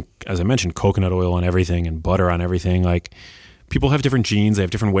putting, as I mentioned, coconut oil on everything and butter on everything. Like, people have different genes. They have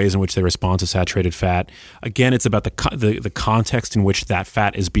different ways in which they respond to saturated fat. Again, it's about the context in which that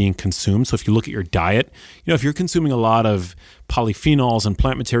fat is being consumed. So if you look at your diet, if you're consuming a lot of polyphenols and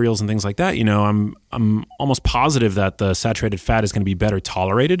plant materials and things like that, I'm almost positive that the saturated fat is going to be better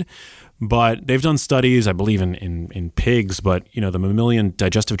tolerated. But they've done studies, I believe, in pigs, but, the mammalian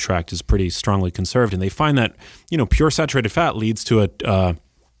digestive tract is pretty strongly conserved. And they find that, pure saturated fat leads to a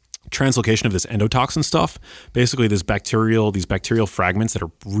translocation of this endotoxin stuff, basically these bacterial fragments that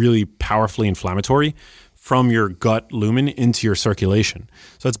are really powerfully inflammatory from your gut lumen into your circulation.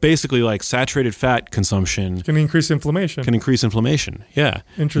 So it's basically like saturated fat consumption can increase inflammation. Yeah.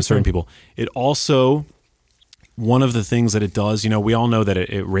 Interesting. In certain people. It also, one of the things that it does, we all know that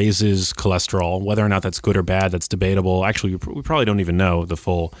it raises cholesterol. Whether or not that's good or bad, that's debatable. Actually, we probably don't even know the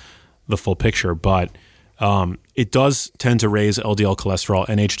full picture, but it does tend to raise LDL cholesterol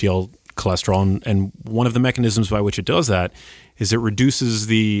and HDL cholesterol. And one of the mechanisms by which it does that is it reduces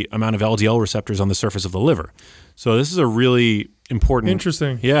the amount of LDL receptors on the surface of the liver. So this is a really important...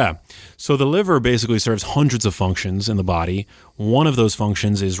 Interesting. Yeah. So the liver basically serves hundreds of functions in the body. One of those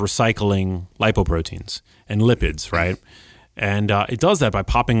functions is recycling lipoproteins and lipids, right? And it does that by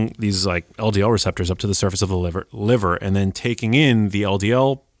popping these like LDL receptors up to the surface of the liver and then taking in the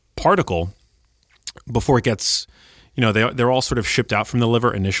LDL particle before it gets, they're all sort of shipped out from the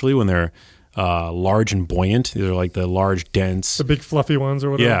liver initially when they're large and buoyant. These are like the large, dense... The big fluffy ones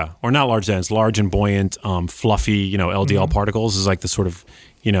or whatever? Yeah, or not large, dense, large and buoyant, fluffy, LDL particles is like the sort of,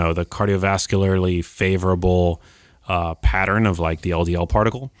 the cardiovascularly favorable pattern of like the LDL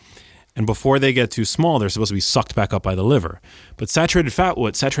particle. And before they get too small, they're supposed to be sucked back up by the liver. But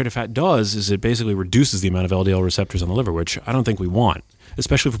what saturated fat does is it basically reduces the amount of LDL receptors on the liver, which I don't think we want,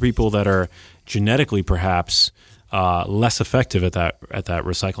 especially for people that are genetically perhaps less effective at that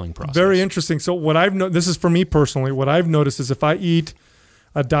recycling process. Very interesting. So what this is for me personally, what I've noticed is if I eat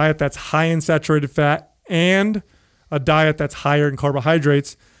a diet that's high in saturated fat and a diet that's higher in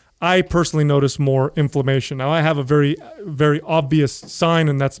carbohydrates, I personally notice more inflammation. Now I have a very, very obvious sign,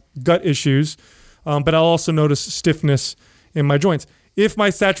 and that's gut issues, but I'll also notice stiffness in my joints. If my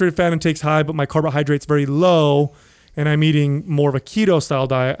saturated fat intake's high, but my carbohydrate's very low, and I'm eating more of a keto style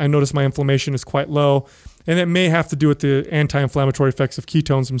diet, I notice my inflammation is quite low. And it may have to do with the anti-inflammatory effects of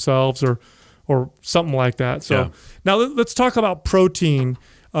ketones themselves or something like that. So now let's talk about protein.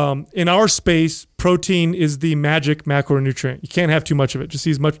 In our space, protein is the magic macronutrient. You can't have too much of it. Just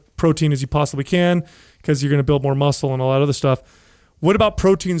eat as much protein as you possibly can because you're going to build more muscle and all that other stuff. What about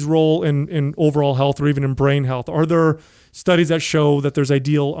protein's role in overall health or even in brain health? Are there studies that show that there's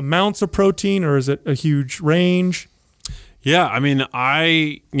ideal amounts of protein, or is it a huge range? Yeah, I mean,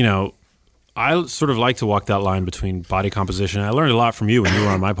 I sort of like to walk that line between body composition. I learned a lot from you when you were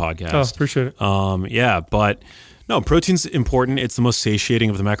on my podcast. Oh, appreciate it. But no, protein's important. It's the most satiating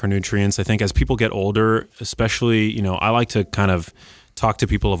of the macronutrients. I think as people get older, especially, I like to kind of talk to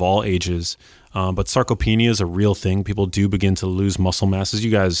people of all ages. But sarcopenia is a real thing. People do begin to lose muscle mass. As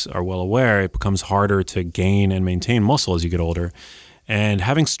you guys are well aware, it becomes harder to gain and maintain muscle as you get older. And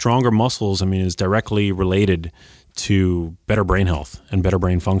having stronger muscles, is directly related to better brain health and better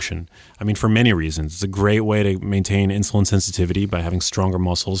brain function. For many reasons. It's a great way to maintain insulin sensitivity by having stronger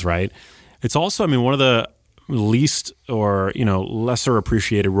muscles, right? It's also, one of the least or, lesser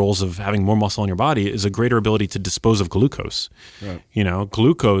appreciated roles of having more muscle in your body is a greater ability to dispose of glucose. Right.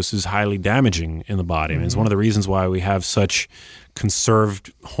 Glucose is highly damaging in the body. It's one of the reasons why we have such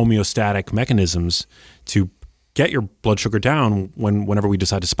conserved homeostatic mechanisms to get your blood sugar down whenever we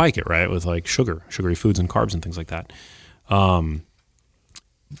decide to spike it, right? With like sugary foods and carbs and things like that.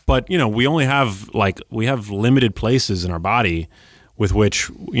 But we only have we have limited places in our body with which,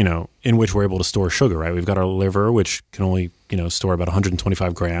 in which we're able to store sugar, right? We've got our liver, which can only, store about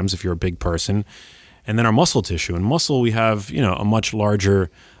 125 grams if you're a big person. And then our muscle tissue. And muscle, we have, a much larger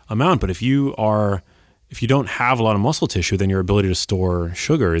amount. But if you don't have a lot of muscle tissue, then your ability to store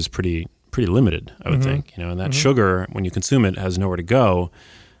sugar is pretty limited, I would think, and that sugar, when you consume it, has nowhere to go,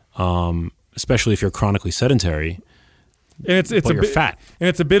 especially if you're chronically sedentary. And it's fat. And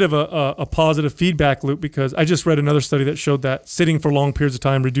it's a bit of a positive feedback loop, because I just read another study that showed that sitting for long periods of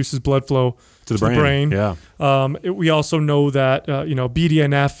time reduces blood flow to the brain. Yeah. We also know that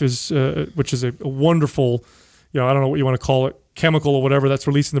BDNF is which is a wonderful, I don't know what you want to call it, chemical or whatever that's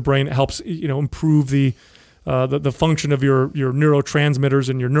released in the brain. It helps improve the function of your neurotransmitters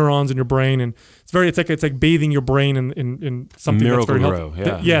and your neurons in your brain, and it's like bathing your brain in something that's very helpful.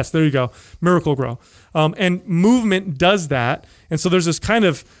 Yeah. Yes, there you go, Miracle-Gro. And movement does that, and so there's this kind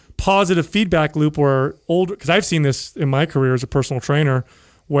of positive feedback loop where because I've seen this in my career as a personal trainer,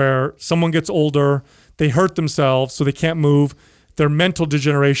 where someone gets older, they hurt themselves, so they can't move. Their mental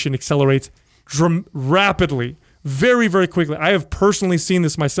degeneration accelerates rapidly, very, very quickly. I have personally seen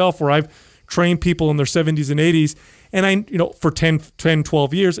this myself, where I've trained people in their 70s and 80s, and for 10,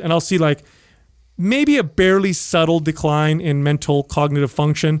 12 years, and I'll see maybe a barely subtle decline in mental cognitive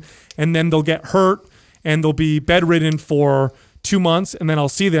function, and then they'll get hurt and they'll be bedridden for 2 months, and then I'll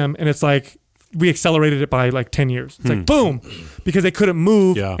see them and it's like we accelerated it by 10 years. It's like boom, because they couldn't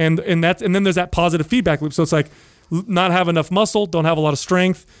move. Yeah. And then there's that positive feedback loop. So it's like not have enough muscle, don't have a lot of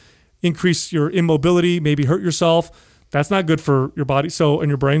strength, increase your immobility, maybe hurt yourself. That's not good for your body and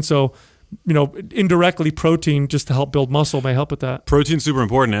your brain. So indirectly, protein just to help build muscle may help with that. Protein's super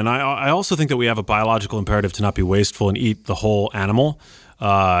important. And I also think that we have a biological imperative to not be wasteful and eat the whole animal.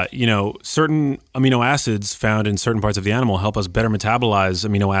 Certain amino acids found in certain parts of the animal help us better metabolize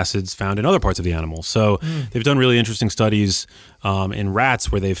amino acids found in other parts of the animal. So they've done really interesting studies in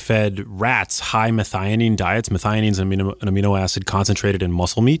rats where they've fed rats high methionine diets. Methionine is an amino acid concentrated in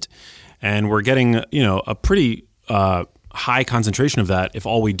muscle meat. And we're getting, a pretty high concentration of that if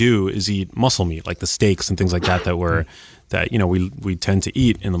all we do is eat muscle meat, like the steaks and things like that we tend to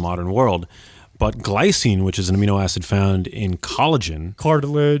eat in the modern world. But glycine, which is an amino acid found in collagen,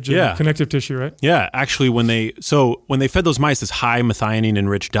 cartilage, and connective tissue, right? Yeah, actually, when they fed those mice this high methionine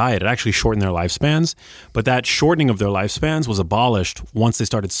enriched diet, it actually shortened their lifespans. But that shortening of their lifespans was abolished once they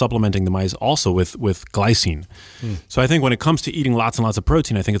started supplementing the mice also with glycine. So I think when it comes to eating lots and lots of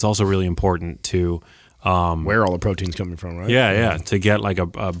protein, I think it's also really important to where all the protein's coming from, right? Yeah, to get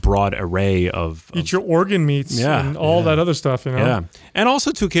a broad array of eat your organ meats and all that other stuff, Yeah, and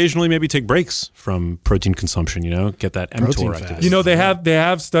also to occasionally maybe take breaks from protein consumption, get that mTOR activity. They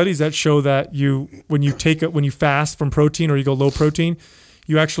have studies that show that when you fast from protein or you go low protein,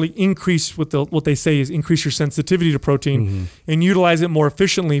 you actually increase what they say is increase your sensitivity to protein and utilize it more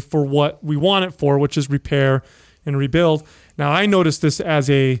efficiently for what we want it for, which is repair and rebuild. Now, I noticed this as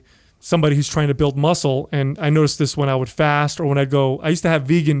somebody who's trying to build muscle, and I noticed this when I would fast or when I'd go. I used to have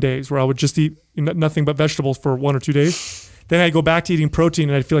vegan days where I would just eat nothing but vegetables for 1 or 2 days. Then I'd go back to eating protein,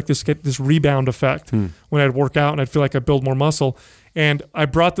 and I'd feel like this rebound effect when I'd work out, and I'd feel like I build more muscle. And I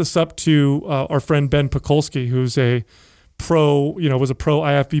brought this up to our friend Ben Pekulski, who's was a pro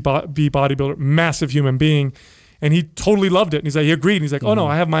IFBB bodybuilder, massive human being. And he totally loved it. And he agreed. And he's like, oh no,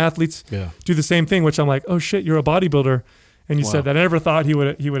 I have my athletes do the same thing, which I'm like, oh shit, you're a bodybuilder. And you said that. I never thought he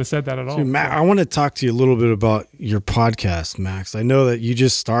would have said that at all. Dude, Matt, I want to talk to you a little bit about your podcast, Max. I know that you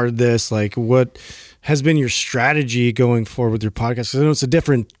just started this. Like, what has been your strategy going forward with your podcast? Because I know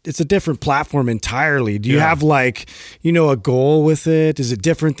it's a different platform entirely. Do you have a goal with it? Is it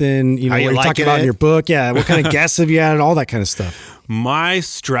different than what you're talking about in your book? Yeah. What kind of guests have you had? All that kind of stuff. My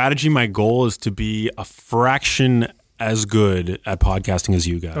strategy, my goal is to be a fraction as good at podcasting as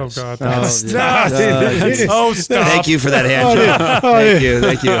you guys. Oh God! Stop! Stop! Thank you for that hand job.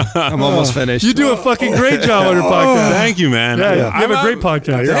 Thank you. I'm almost finished. You do a fucking great job on your podcast. Thank you, man. Yeah, you have a great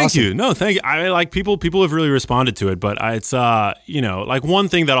podcast. Thank you. No, thank you. I like people. People have really responded to it, but it's like one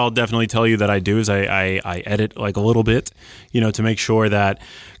thing that I'll definitely tell you that I do is I edit like a little bit, to make sure that,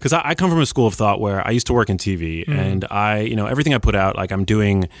 because I come from a school of thought where I used to work in TV, and everything I put out, like I'm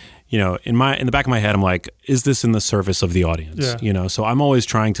doing. In the back of my head, I'm like, is this in the service of the audience? Yeah. So I'm always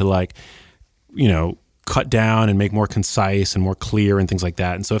trying to cut down and make more concise and more clear and things like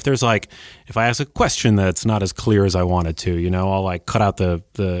that. And so if I ask a question that's not as clear as I wanted to, I'll cut out the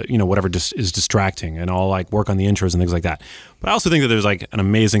whatever is distracting, and I'll work on the intros and things like that. But I also think that there's an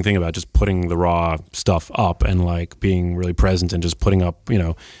amazing thing about just putting the raw stuff up and being really present and just putting up,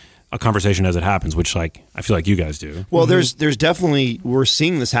 a conversation as it happens, which I feel like you guys do. Well, there's definitely, we're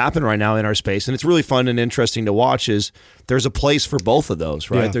seeing this happen right now in our space, and it's really fun and interesting to watch. Is there's a place for both of those,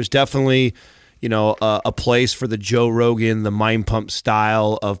 right? Yeah. There's definitely a place for the Joe Rogan, the Mind Pump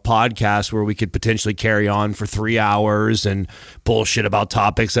style of podcast where we could potentially carry on for 3 hours and bullshit about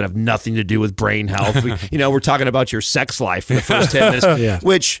topics that have nothing to do with brain health. We're talking about your sex life in the first 10 minutes,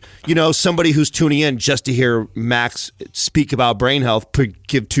 which, somebody who's tuning in just to hear Max speak about brain health could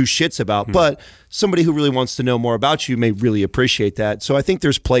give two shits about. But somebody who really wants to know more about you may really appreciate that. So I think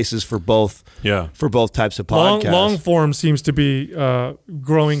there's places for both. For both types of podcasts. Long form seems to be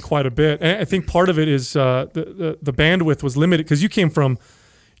growing quite a bit, and I think part of it is the bandwidth was limited because you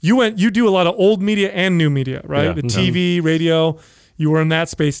do a lot of old media and new media, right? Yeah. The TV, radio. You were in that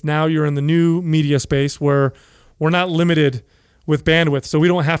space. Now you're in the new media space where we're not limited with bandwidth, so we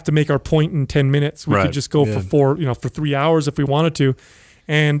don't have to make our point in 10 minutes. We could just go for 3 hours if we wanted to,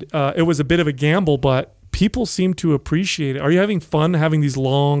 and it was a bit of a gamble, but people seem to appreciate it. Are you having fun having these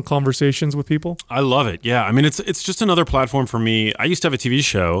long conversations with people? I love it. Yeah. I mean, it's just another platform for me. I used to have a TV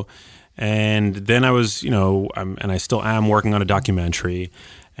show, and then I was, and I still am working on a documentary,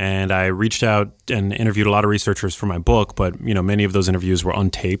 and I reached out and interviewed a lot of researchers for my book, but, many of those interviews were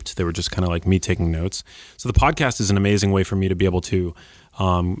untaped. They were just kind of like me taking notes. So the podcast is an amazing way for me to be able to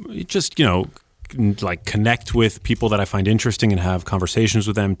connect with people that I find interesting and have conversations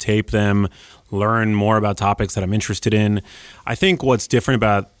with them, tape them, learn more about topics that I'm interested in. I think what's different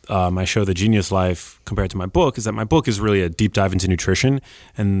about my show, The Genius Life, compared to my book is that my book is really a deep dive into nutrition,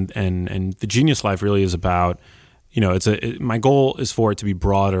 and The Genius Life really is about, my goal is for it to be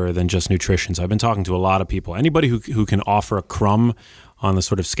broader than just nutrition. So I've been talking to a lot of people. Anybody who can offer a crumb on the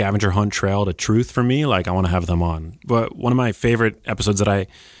sort of scavenger hunt trail to truth for me, I want to have them on. But one of my favorite episodes that I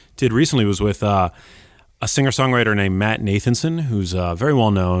did recently was with a singer-songwriter named Matt Nathanson, who's very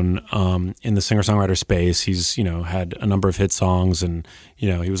well known in the singer-songwriter space. He's had a number of hit songs, and he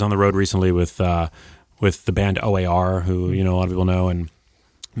was on the road recently with the band OAR, who a lot of people know. And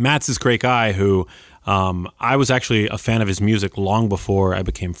Matt's this great guy who I was actually a fan of his music long before I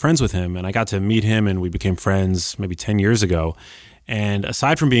became friends with him, and I got to meet him, and we became friends maybe 10 years ago. And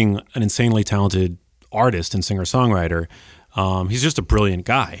aside from being an insanely talented artist and singer-songwriter, he's just a brilliant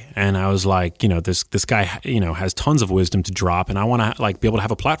guy. And I was like, this guy, has tons of wisdom to drop, and I want to be able to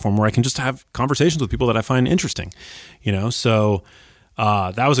have a platform where I can just have conversations with people that I find interesting, So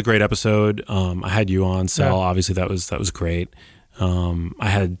that was a great episode. I had you on, Sal. Yeah. Obviously, that was great. I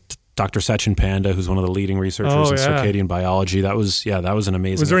had Dr. Sachin Panda, who's one of the leading researchers in circadian biology. That was an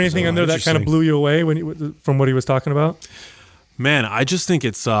amazing. Was there anything in there that kind of blew you away from what he was talking about? Man, I just think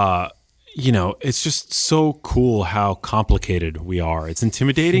it's it's just so cool how complicated we are. It's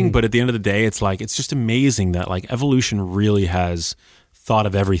intimidating, but at the end of the day, it's just amazing that evolution really has thought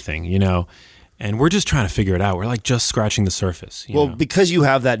of everything, And we're just trying to figure it out. We're like just scratching the surface. You Well, know? because you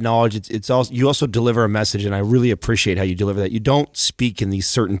have that knowledge, it's also you also deliver a message, and I really appreciate how you deliver that. You don't speak in these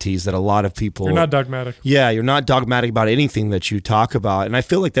certainties that a lot of people. You're not dogmatic. Yeah, you're not dogmatic about anything that you talk about, and I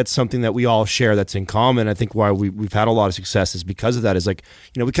feel like that's something that we all share that's in common. I think why we've had a lot of success is because of that. Is like,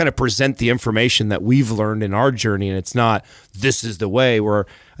 you know, we kind of present the information that we've learned in our journey, and it's not this is the way. Where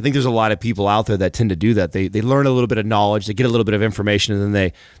I think there's a lot of people out there that tend to do that. They learn a little bit of knowledge, they get a little bit of information, and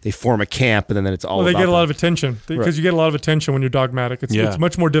then they form a camp, and then it's all. Well, they about get a lot them. of attention because you get a lot of attention when you're dogmatic. It's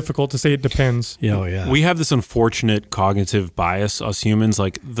much more difficult to say it depends. Yeah. We have this unfortunate cognitive bias, us humans.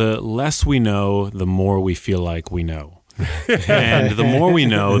 Like, the less we know, the more we feel like we know. And the more we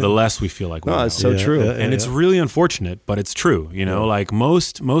know, the less we feel like we know. No, it's so true. And it's really unfortunate, but it's true. You know, like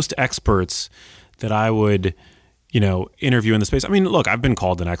most experts that I would, you know, interview in the space. I mean, look, I've been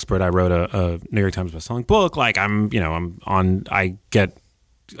called an expert. I wrote a New York Times bestselling book. Like, I get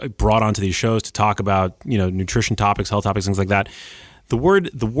brought onto these shows to talk about, you know, nutrition topics, health topics, things like that. The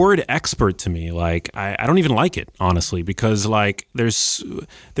word expert to me, like, I don't even like it, honestly, because like there's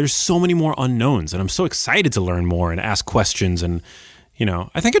so many more unknowns, and I'm so excited to learn more and ask questions. And, you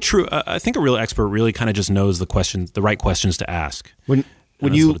know, I think a real expert really kind of just knows the right questions to ask.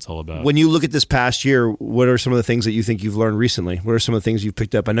 When you what it's all about. When you look at this past year, what are some of the things that you think you've learned recently? What are some of the things you've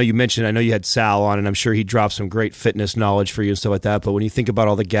picked up? I know you had Sal on, and I'm sure he dropped some great fitness knowledge for you and stuff like that. But when you think about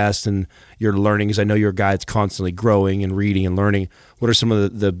all the guests and your learnings, I know you're a guy that's constantly growing and reading and learning. What are some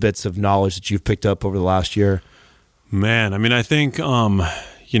of the bits of knowledge that you've picked up over the last year? Man, I mean, I think,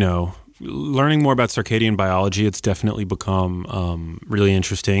 you know, learning more about circadian biology, it's definitely become really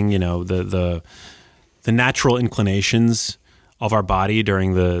interesting. You know, the natural inclinations of our body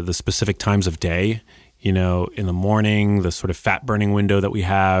during the specific times of day, you know, in the morning, the sort of fat burning window that we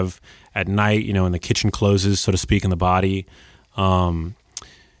have at night, you know, when the kitchen closes, so to speak, in the body.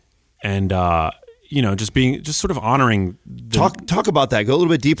 You know, just sort of honoring. Talk about that. Go a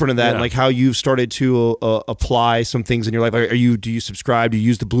little bit deeper into that, Yeah. and like how you've started to apply some things in your life. Do you subscribe? Do you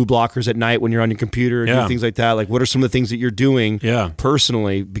use the blue blockers at night when you're on your computer? Yeah. Do things like that? Like, what are some of the things that you're doing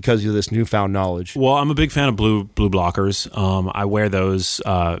personally because of this newfound knowledge? Well, I'm a big fan of blue blockers. I wear those,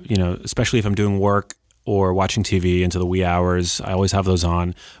 you know, especially if I'm doing work or watching TV into the wee hours. I always have those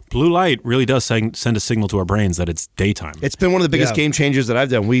on. Blue light really does send a signal to our brains that it's daytime. It's been one of the biggest game changers that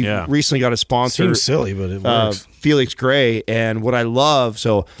I've done. We recently got a sponsor. Seems silly, but it works. Felix Gray. And what I love,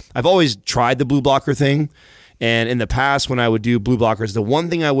 so I've always tried the blue blocker thing. And in the past, when I would do blue blockers, the one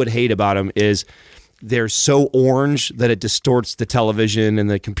thing I would hate about them is they're so orange that it distorts the television and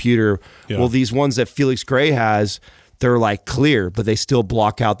the computer. Yeah. Well, these ones that Felix Gray has, they're like clear, but they still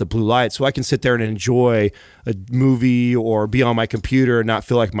block out the blue light. So I can sit there and enjoy a movie or be on my computer and not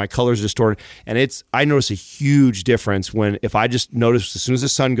feel like my colors are distorted. And I notice a huge difference if I just notice as soon as the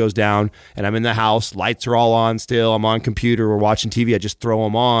sun goes down and I'm in the house, lights are all on still, I'm on computer, we're watching TV, I just throw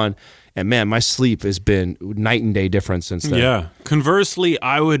them on. And man, my sleep has been night and day difference since then. Yeah. Conversely,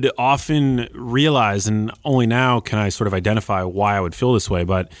 I would often realize, and only now can I sort of identify why I would feel this way,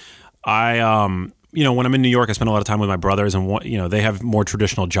 but you know, when I'm in New York, I spend a lot of time with my brothers, and you know, they have more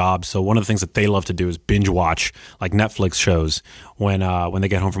traditional jobs. So one of the things that they love to do is binge watch like Netflix shows when they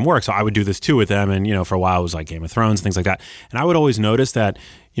get home from work. So I would do this too with them, and you know, for a while it was like Game of Thrones, things like that. And I would always notice that,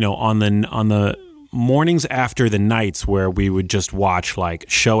 you know, on the mornings after the nights where we would just watch like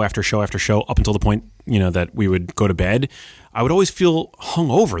show after show after show up until the point, you know, that we would go to bed, I would always feel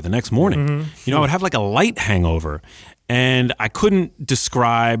hungover the next morning. Mm-hmm. You know, I would have like a light hangover. And I couldn't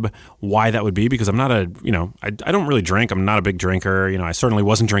describe why that would be because I'm not I don't really drink. I'm not a big drinker. You know, I certainly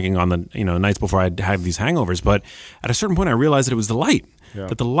wasn't drinking on the, you know, nights before I'd have these hangovers. But at a certain point, I realized that it was the light,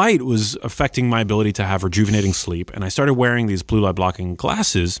 that the light was affecting my ability to have rejuvenating sleep. And I started wearing these blue light blocking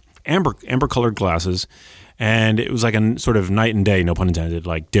glasses, amber colored glasses. And it was like a sort of night and day, no pun intended,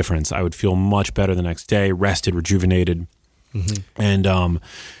 like difference. I would feel much better the next day, rested, rejuvenated. Mm-hmm.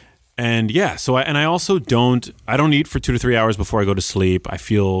 And yeah, so I also don't eat for 2 to 3 hours before I go to sleep. I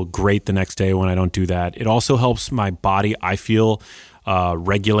feel great the next day when I don't do that. It also helps my body, I feel,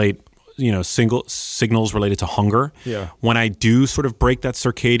 regulate, you know, signals related to hunger. Yeah. When I do sort of break that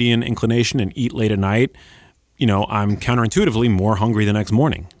circadian inclination and eat late at night, you know, I'm counterintuitively more hungry the next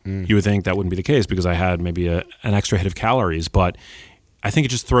morning. You would think that wouldn't be the case because I had maybe an extra hit of calories, but I think it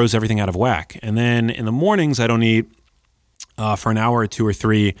just throws everything out of whack. And then in the mornings, I don't eat for an hour or 2 or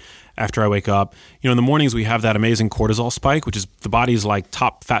 3 after I wake up. You know, in the mornings we have that amazing cortisol spike, which is the body's like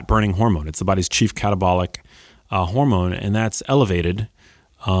top fat burning hormone. It's the body's chief catabolic hormone, and that's elevated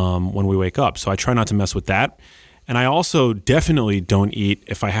when we wake up. So I try not to mess with that. And I also definitely don't eat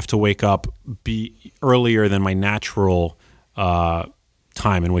if I have to wake up be earlier than my natural time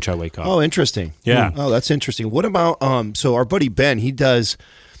time in which I wake up. Oh, interesting. Yeah. Oh, that's interesting. What about so our buddy Ben,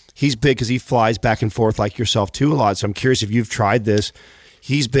 he's big because he flies back and forth like yourself too a lot. So I'm curious if you've tried this.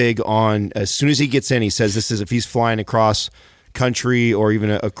 He's big on, as soon as he gets in, he says this is if he's flying across country or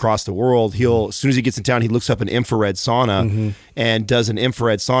even across the world, as soon as he gets in town, he looks up an infrared sauna and does an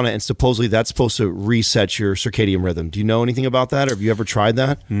infrared sauna, and supposedly that's supposed to reset your circadian rhythm. Do you know anything about that, or have you ever tried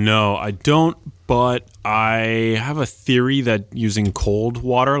that? No, I don't, but I have a theory that using cold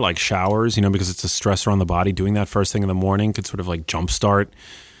water, like showers, because it's a stressor on the body, doing that first thing in the morning could sort of like jumpstart,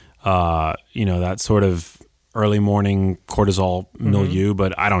 that sort of early morning cortisol milieu,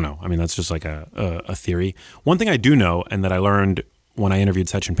 but I don't know. I mean, that's just like a theory. One thing I do know, and that I learned when I interviewed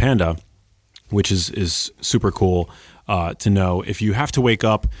Sechin Panda, which is super cool to know, if you have to wake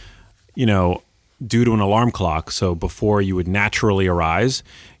up, due to an alarm clock, so before you would naturally arise,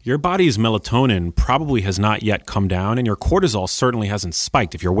 your body's melatonin probably has not yet come down, and your cortisol certainly hasn't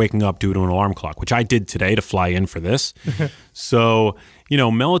spiked if you're waking up due to an alarm clock, which I did today to fly in for this. So,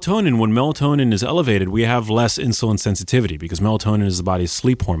 melatonin, when melatonin is elevated, we have less insulin sensitivity because melatonin is the body's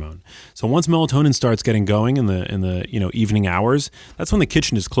sleep hormone. So once melatonin starts getting going in the evening hours, that's when the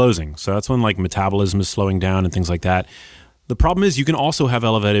kitchen is closing. So that's when like metabolism is slowing down and things like that. The problem is you can also have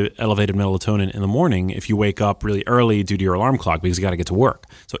elevated melatonin in the morning if you wake up really early due to your alarm clock because you got to get to work.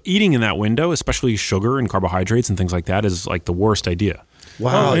 So eating in that window, especially sugar and carbohydrates and things like that, is like the worst idea.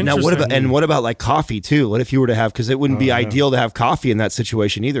 Wow. Now, what about like coffee too? What if you were to have, because it wouldn't be ideal to have coffee in that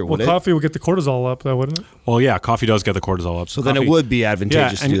situation either, would it? Well, coffee would get the cortisol up, though, wouldn't it? Well, yeah, coffee does get the cortisol up. So then it would be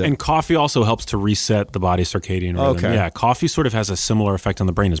advantageous to do that. And coffee also helps to reset the body's circadian rhythm. Okay. Yeah, coffee sort of has a similar effect on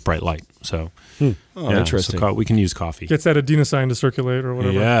the brain as bright light. So, interesting. So we can use coffee. Gets that adenosine to circulate or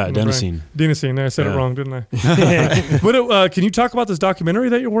whatever. Yeah, in the brain. adenosine. Adenosine. I said it wrong, didn't I? But can you talk about this documentary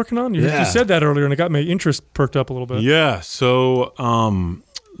that you're working on? You said that earlier, and it got my interest perked up a little bit. Yeah. So,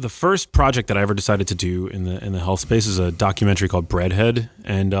 the first project that I ever decided to do in the health space is a documentary called Breadhead,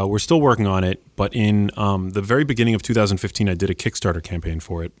 and we're still working on it. But in the very beginning of 2015, I did a Kickstarter campaign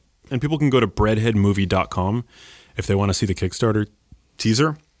for it, and people can go to breadheadmovie.com if they want to see the Kickstarter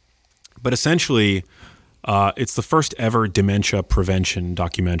teaser. But essentially, it's the first ever dementia prevention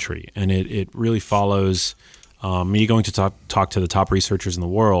documentary, and it really follows me going to talk to the top researchers in the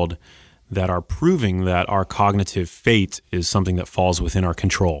world that are proving that our cognitive fate is something that falls within our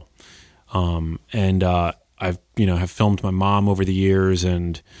control. And I've have filmed my mom over the years,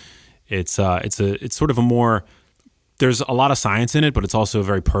 and it's sort of a more, there's a lot of science in it, but it's also a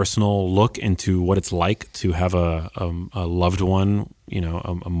very personal look into what it's like to have a loved one,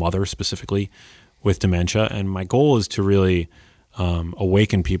 a mother specifically, with dementia. And my goal is to really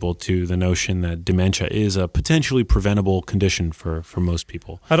awaken people to the notion that dementia is a potentially preventable condition for most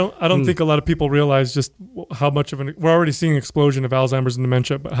people. I don't think a lot of people realize just how much of we're already seeing an explosion of Alzheimer's and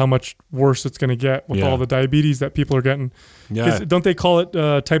dementia, but how much worse it's going to get with all the diabetes that people are getting. Yeah. Don't they call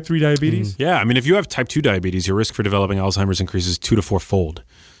it type 3 diabetes? Yeah. I mean, if you have type 2 diabetes, your risk for developing Alzheimer's increases 2 to 4-fold.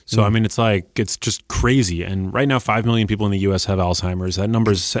 So, I mean, it's just crazy. And right now, 5 million people in the U.S. have Alzheimer's. That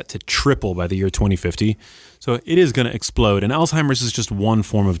number is set to triple by the year 2050. So it is going to explode. And Alzheimer's is just one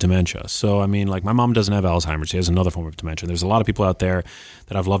form of dementia. So, I mean, like my mom doesn't have Alzheimer's. She has another form of dementia. There's a lot of people out there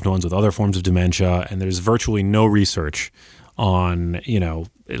that have loved ones with other forms of dementia. And there's virtually no research on,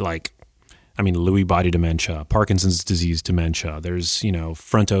 Lewy body dementia, Parkinson's disease dementia. There's,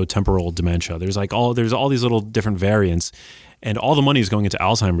 frontotemporal dementia. There's all these little different variants. And all the money is going into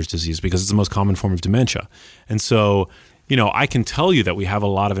Alzheimer's disease because it's the most common form of dementia. And so, I can tell you that we have a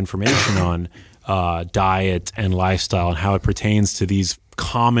lot of information on diet and lifestyle and how it pertains to these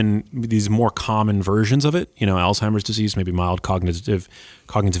more common versions of it. Alzheimer's disease, maybe mild cognitive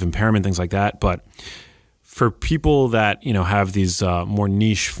impairment, things like that. But for people that have these more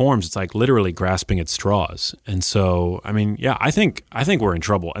niche forms, it's like literally grasping at straws. And so, I mean, yeah, I think we're in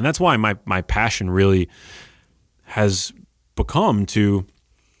trouble, and that's why my passion really has become to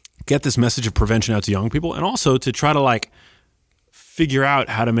get this message of prevention out to young people, and also to try to figure out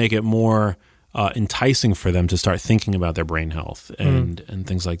how to make it more enticing for them to start thinking about their brain health and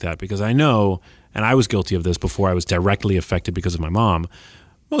things like that. Because I know, and I was guilty of this before I was directly affected because of my mom,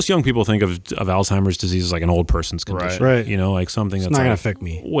 most young people think of Alzheimer's disease as like an old person's condition. Right. Like something that's not going to affect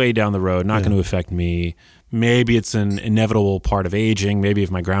me. Way down the road, not going to affect me. Maybe it's an inevitable part of aging. Maybe if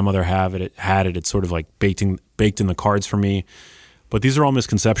my grandmother had it, it's sort of like baked in the cards for me. But these are all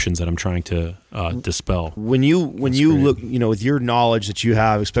misconceptions that I'm trying to dispel. When you look, with your knowledge that you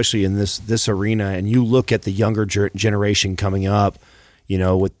have, especially in this arena, and you look at the younger generation coming up,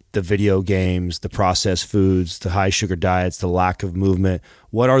 with the video games, the processed foods, the high sugar diets, the lack of movement,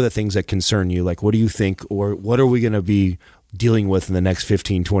 what are the things that concern you? Like, what do you think, or what are we going to be dealing with in the next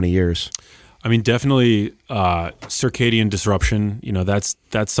 15, 20 years? I mean, definitely circadian disruption.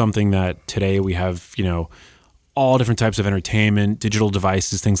 That's something that today we have, all different types of entertainment, digital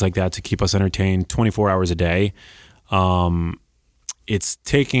devices, things like that to keep us entertained 24 hours a day. It's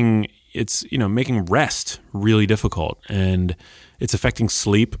making rest really difficult, and it's affecting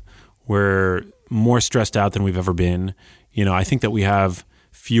sleep. We're more stressed out than we've ever been. I think that we have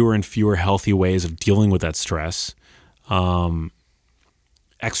fewer and fewer healthy ways of dealing with that stress.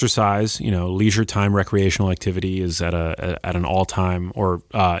 Exercise, leisure time, recreational activity is at an all-time, or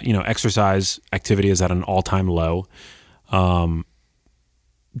exercise activity is at an all-time low.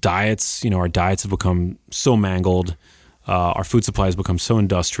 Diets, our diets have become so mangled. Our food supply has become so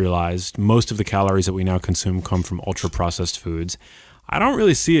industrialized. Most of the calories that we now consume come from ultra-processed foods. I don't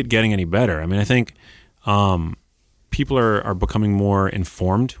really see it getting any better. I mean, I think people are becoming more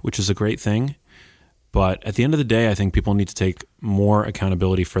informed, which is a great thing. But at the end of the day, I think people need to take more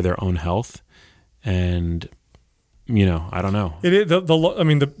accountability for their own health. And, I don't know. It is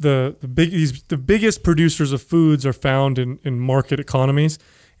the biggest producers of foods are found in market economies,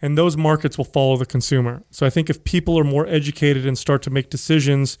 and those markets will follow the consumer. So I think if people are more educated and start to make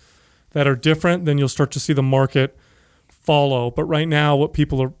decisions that are different, then you'll start to see the market follow. But right now, what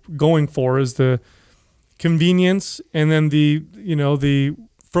people are going for is the convenience, and then the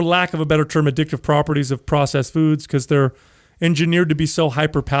for lack of a better term, addictive properties of processed foods, because they're engineered to be so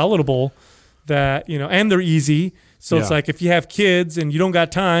hyper palatable that, and they're easy. So it's like, if you have kids and you don't got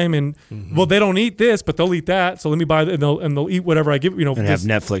time, and well, they don't eat this, but they'll eat that. So let me buy it, and they'll eat whatever I give, and have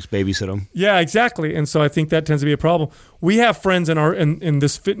Netflix babysit them. Yeah, exactly. And so I think that tends to be a problem. We have friends in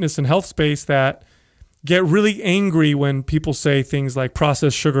this fitness and health space that get really angry when people say things like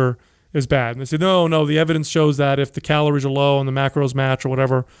processed sugar is bad. And they say, no, the evidence shows that if the calories are low and the macros match or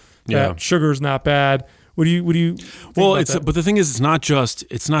whatever, that sugar is not bad. What do you think about that? But the thing is, it's not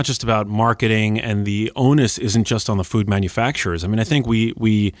just about marketing, and the onus isn't just on the food manufacturers. I mean, I think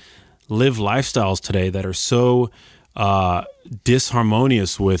we live lifestyles today that are so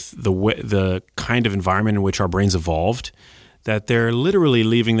disharmonious with the kind of environment in which our brains evolved, that they're literally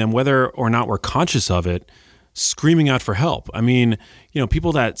leaving them, whether or not we're conscious of it, screaming out for help. I mean,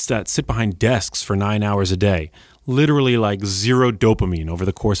 people that sit behind desks for 9 hours a day, literally like zero dopamine over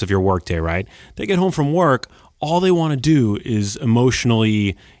the course of your workday, right? They get home from work, all they want to do is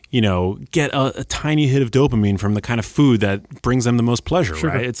emotionally, get a tiny hit of dopamine from the kind of food that brings them the most pleasure,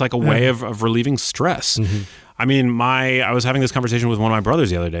 right? It's like a way of relieving stress. Mm-hmm. I mean, I was having this conversation with one of my brothers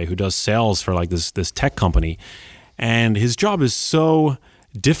the other day who does sales for like this tech company, and his job is so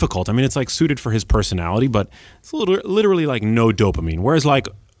difficult. I mean, it's like suited for his personality, but it's literally like no dopamine. Whereas like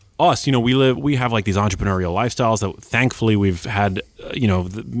us, we have like these entrepreneurial lifestyles that thankfully we've had,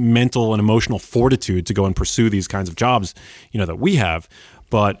 the mental and emotional fortitude to go and pursue these kinds of jobs, that we have.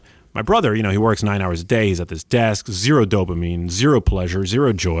 But my brother, he works 9 hours a day. He's at this desk, zero dopamine, zero pleasure,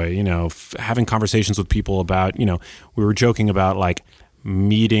 zero joy, having conversations with people about, we were joking about like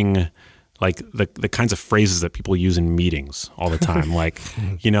meeting, like the kinds of phrases that people use in meetings all the time, like,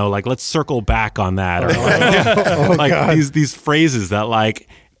 like let's circle back on that, or like these phrases that like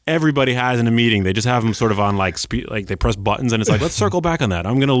everybody has in a meeting. They just have them sort of on like like they press buttons, and it's like, let's circle back on that.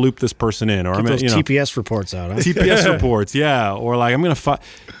 I'm going to loop this person in, or I'm going to TPS reports out. Huh? TPS reports, yeah, or like I'm going to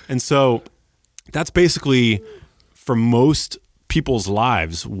and so that's basically for most people's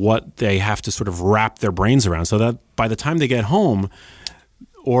lives what they have to sort of wrap their brains around, so that by the time they get home,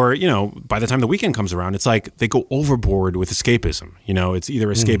 or, by the time the weekend comes around, it's like they go overboard with escapism. It's either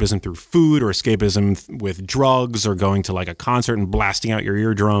escapism through food, or escapism with drugs, or going to like a concert and blasting out your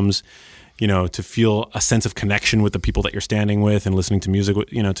eardrums, to feel a sense of connection with the people that you're standing with and listening to music,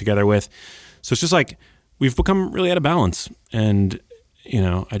 together with. So it's just like we've become really out of balance. And,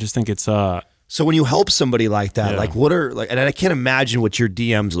 I just think it's So when you help somebody like that, like what are like, and I can't imagine what your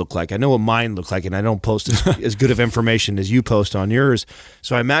DMs look like. I know what mine look like, and I don't post as good of information as you post on yours.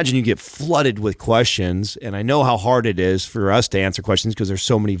 So I imagine you get flooded with questions, and I know how hard it is for us to answer questions because there's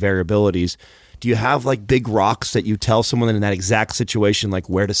so many variabilities. Do you have like big rocks that you tell someone in that exact situation, like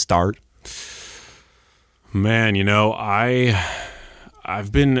where to start? Man,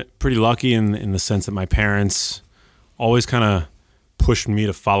 I've been pretty lucky in the sense that my parents always kind of pushed me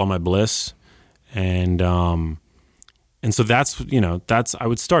to follow my bliss. And so that's I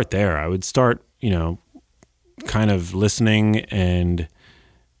would start there. I would start, kind of listening and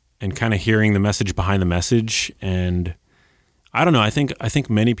kind of hearing the message behind the message. And I don't know, I think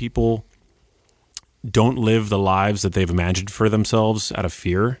many people don't live the lives that they've imagined for themselves out of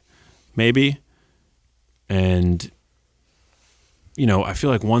fear, maybe. And, I feel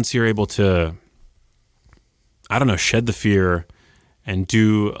like once you're able to I don't know, shed the fear and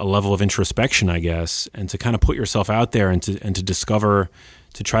do a level of introspection, I guess, and to kind of put yourself out there and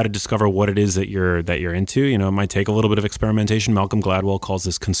to try to discover what it is that you're into. You know, it might take a little bit of experimentation. Malcolm Gladwell calls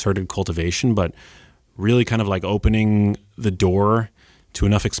this concerted cultivation, but really kind of like opening the door to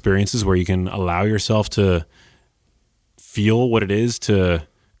enough experiences where you can allow yourself to feel what it is to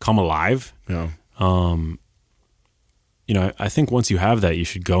come alive. Yeah. You know, I think once you have that, you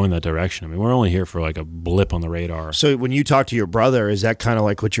should go in that direction. I mean, we're only here for like a blip on the radar. So when you talk to your brother, is that kind of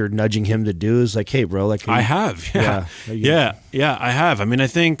like what you're nudging him to do? Is like, hey, bro, like I have, yeah, I have. I mean, I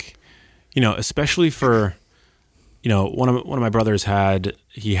think, you know, especially for, you know, one of my brothers has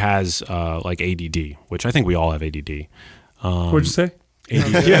like ADD, which I think we all have ADD. What'd you say?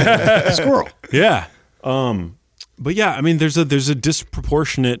 ADD. Yeah. Squirrel. Yeah. But yeah, I mean, there's a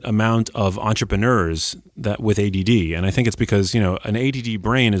disproportionate amount of entrepreneurs that with ADD, and I think it's because, you know, an ADD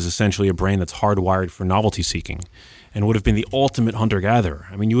brain is essentially a brain that's hardwired for novelty seeking, and would have been the ultimate hunter gatherer.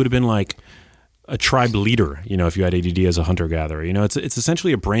 I mean, you would have been like a tribe leader, you know, if you had ADD as a hunter gatherer. You know, it's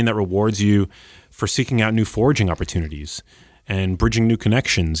essentially a brain that rewards you for seeking out new foraging opportunities and bridging new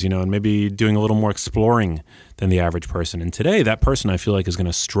connections, you know, and maybe doing a little more exploring than the average person. And today, that person I feel like is going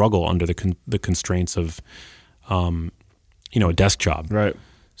to struggle under the constraints of you know, a desk job. Right.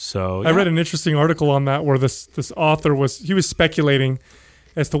 So I read an interesting article on that where this author was speculating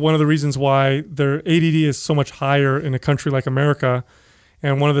as to one of the reasons why their ADD is so much higher in a country like America.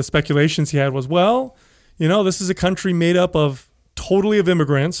 And one of the speculations he had was, well, you know, this is a country made up of totally of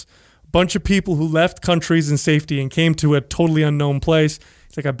immigrants, a bunch of people who left countries in safety and came to a totally unknown place.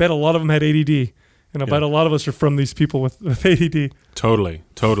 It's like, I bet a lot of them had ADD. And I bet a lot of us are from these people with ADD. Totally.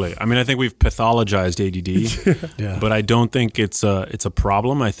 I mean, I think we've pathologized ADD, but I don't think it's a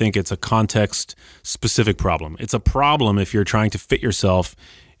problem. I think it's a context-specific problem. It's a problem if you're trying to fit yourself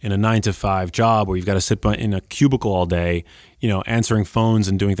in a 9-to-5 job where you've got to sit in a cubicle all day, you know, answering phones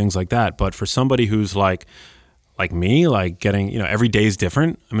and doing things like that. But for somebody who's like me, like getting, you know, every day is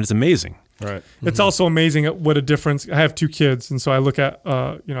different. I mean, it's amazing. Right. It's also amazing at what a difference. I have 2 kids, and so I look at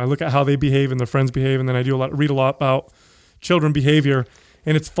how they behave and their friends behave, and then I read a lot about children behavior,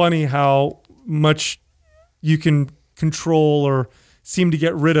 and it's funny how much you can control or seem to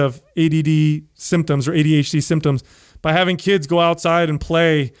get rid of ADD symptoms or ADHD symptoms by having kids go outside and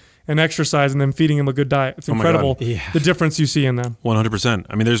play and exercise and then feeding them a good diet. It's incredible the difference you see in them. 100%.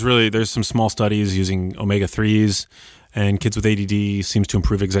 I mean, there's some small studies using omega-3s. And kids with ADD seems to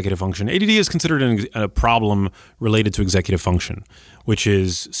improve executive function. ADD is considered a problem related to executive function, which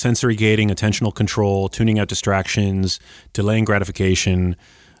is sensory gating, attentional control, tuning out distractions, delaying gratification,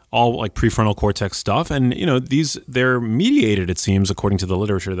 all like prefrontal cortex stuff. And, you know, they're mediated, it seems, according to the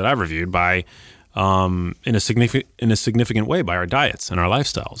literature that I've reviewed, by in a significant way by our diets and our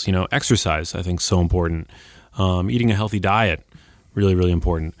lifestyles. You know, exercise, I think, is so important. Eating a healthy diet, really, really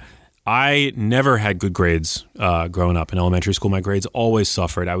important. I never had good grades growing up in elementary school. My grades always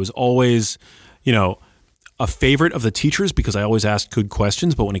suffered. I was always, you know, a favorite of the teachers because I always asked good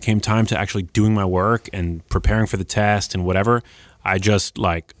questions. But when it came time to actually doing my work and preparing for the test and whatever, I just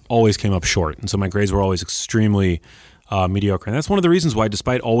like always came up short. And so my grades were always extremely mediocre. And that's one of the reasons why,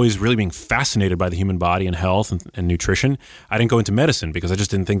 despite always really being fascinated by the human body and health and nutrition, I didn't go into medicine because I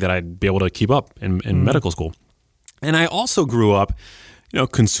just didn't think that I'd be able to keep up in medical school. And I also grew up, you know,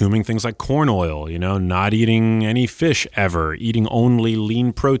 consuming things like corn oil, you know, not eating any fish ever, eating only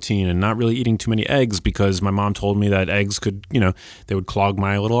lean protein and not really eating too many eggs because my mom told me that eggs could, you know, they would clog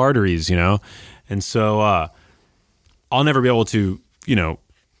my little arteries, you know. And so I'll never be able to, you know,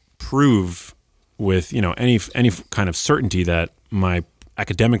 prove with, you know, any kind of certainty that my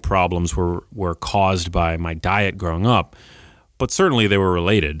academic problems were caused by my diet growing up. But certainly they were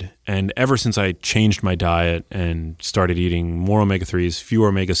related. And ever since I changed my diet and started eating more omega-3s, fewer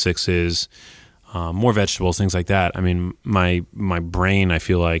omega-6s, more vegetables, things like that, I mean, my brain, I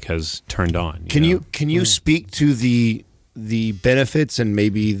feel like, has turned on. Can you speak to the benefits and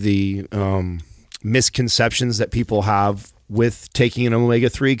maybe the misconceptions that people have with taking an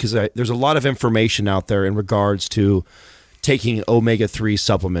omega-3? Because there's a lot of information out there in regards to taking omega-3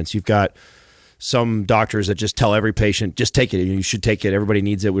 supplements. You've got some doctors that just tell every patient, just take it. You should take it. Everybody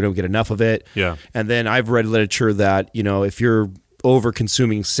needs it. We don't get enough of it. Yeah. And then I've read literature that, you know, if you're over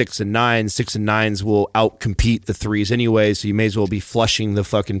consuming 6 and 9s, 6 and 9s will outcompete the 3s anyways. So you may as well be flushing the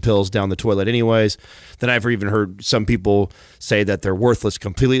fucking pills down the toilet anyways. Then I've even heard some people say that they're worthless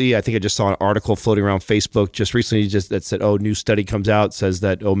completely. I think I just saw an article floating around Facebook just recently that said, new study comes out, says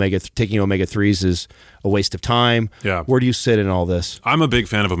that taking omega-3s is a waste of time. Yeah. Where do you sit in all this? I'm a big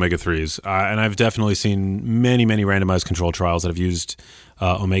fan of omega-3s, and I've definitely seen many, many randomized control trials that have used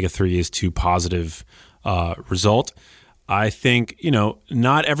omega-3s to positive result. I think,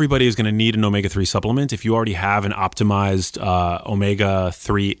 not everybody is going to need an omega-3 supplement. If you already have an optimized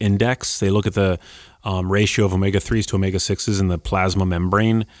omega-3 index, they look at the ratio of omega-3s to omega-6s in the plasma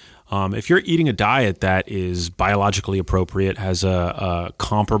membrane. If you're eating a diet that is biologically appropriate, has a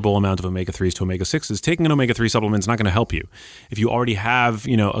comparable amount of omega-3s to omega-6s, taking an omega-3 supplement is not going to help you. If you already have,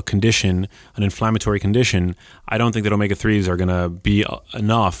 a condition, an inflammatory condition, I don't think that omega-3s are going to be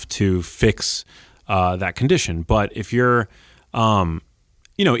enough to fix that condition. But if you're,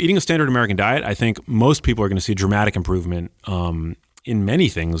 eating a standard American diet, I think most people are going to see dramatic improvement in many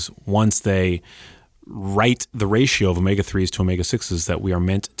things once they right the ratio of omega-3s to omega-6s that we are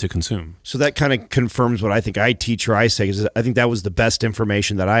meant to consume. So that kind of confirms what I think I teach or I say, is I think that was the best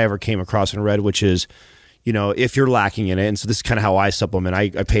information that I ever came across and read, which is, if you're lacking in it, and so this is kind of how I supplement. I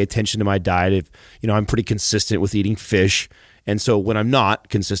pay attention to my diet. If, I'm pretty consistent with eating fish. And so when I'm not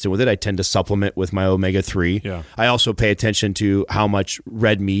consistent with it, I tend to supplement with my omega-3. Yeah. I also pay attention to how much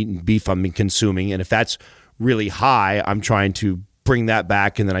red meat and beef I'm consuming. And if that's really high, I'm trying to bring that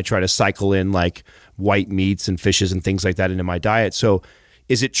back. And then I try to cycle in like white meats and fishes and things like that into my diet. So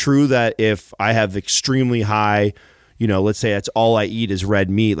is it true that if I have extremely high, let's say that's all I eat is red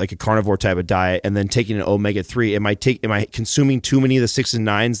meat, like a carnivore type of diet, and then taking an omega-3, am I consuming too many of the 6 and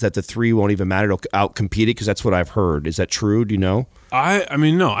 9s that the 3 won't even matter? It'll out-compete it? Because that's what I've heard. Is that true? Do you know? I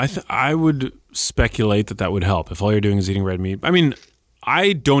mean, no. I would speculate that would help if all you're doing is eating red meat. I mean,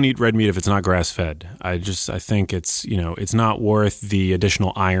 I don't eat red meat if it's not grass-fed. I think it's, it's not worth the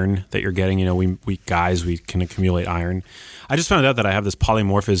additional iron that you're getting. We guys, we can accumulate iron. I just found out that I have this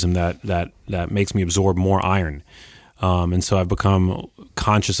polymorphism that makes me absorb more iron. And so I've become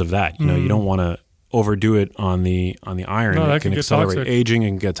conscious of that. You don't want to overdo it on the iron. No, it can accelerate toxic. aging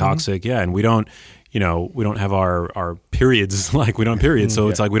and get toxic. Yeah, and we don't have our periods like we don't have periods, so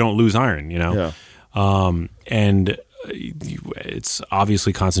it's like we don't lose iron. Yeah. And it's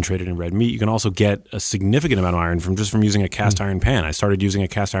obviously concentrated in red meat. You can also get a significant amount of iron from using a cast iron pan. I started using a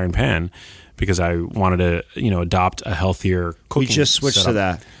cast iron pan because I wanted to adopt a healthier cooking. We just switched to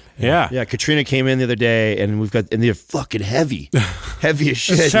that. Yeah. Katrina came in the other day, and they're fucking heavy as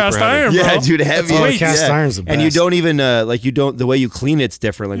shit. It's cast iron, bro. Yeah, dude, heavy. Oh, cast iron's the best. And you don't even the way you clean it's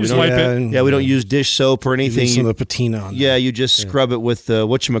different. Like You we just don't, wipe it. yeah, we don't use dish soap or anything. Some of the patina on Yeah, you just scrub it with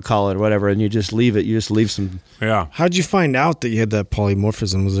whatchamacallit or whatever, and you just leave it. You just leave some. Yeah. How'd you find out that you had that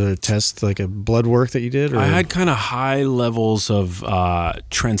polymorphism? Was there a test, like a blood work that you did? Or? I had kind of high levels of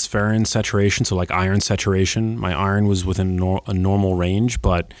transferrin saturation, so like iron saturation. My iron was within a normal range,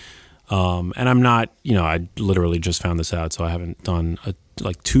 but and I'm not, I literally just found this out, so I haven't done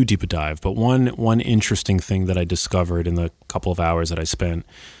too deep a dive. But one interesting thing that I discovered in the couple of hours that I spent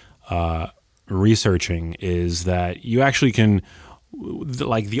researching is that you actually can,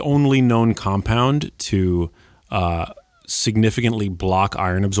 the only known compound to significantly block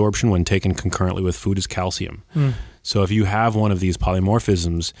iron absorption when taken concurrently with food is calcium. So if you have one of these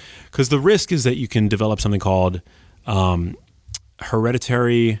polymorphisms, because the risk is that you can develop something called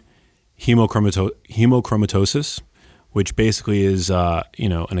hereditary hemochromatosis, which basically is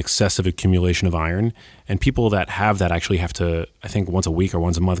an excessive accumulation of iron, and people that have that actually have to, I think, once a week or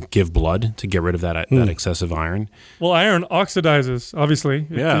once a month give blood to get rid of that excessive iron. Well, iron oxidizes, obviously.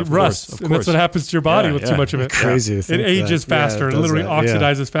 It rusts, of and that's what happens to your body with too much of it. Crazy. It ages faster. It literally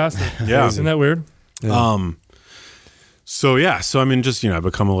oxidizes faster. Yeah. Isn't that weird? So I mean, just, I've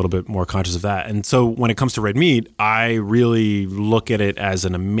become a little bit more conscious of that. And so when it comes to red meat, I really look at it as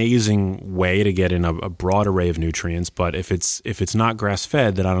an amazing way to get in a broad array of nutrients. But if it's not grass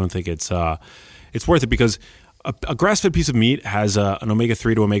fed, then I don't think it's worth it, because a grass fed piece of meat has an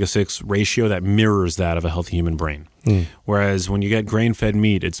omega-3 to omega-6 ratio that mirrors that of a healthy human brain. Whereas when you get grain fed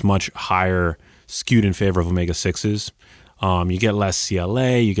meat, it's much higher skewed in favor of omega-6s. You get less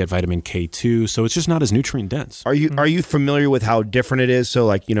CLA, you get vitamin K2, so it's just not as nutrient dense. Are you familiar with how different it is?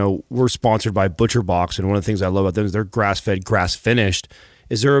 So we're sponsored by Butcher Box, and one of the things I love about them is they're grass-fed, grass-finished.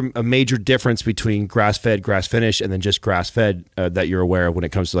 Is there a major difference between grass-fed, grass-finished, and then just grass-fed that you're aware of when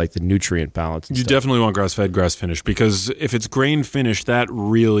it comes to the nutrient balance? And you stuff? definitely want grass-fed, grass-finished, because if it's grain-finished, that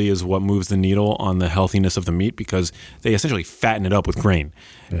really is what moves the needle on the healthiness of the meat, because they essentially fatten it up with grain,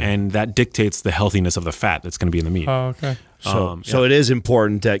 and that dictates the healthiness of the fat that's going to be in the meat. Oh, okay. So it is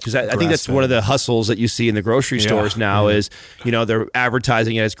important because I think that's one of the hustles that you see in the grocery stores now is, they're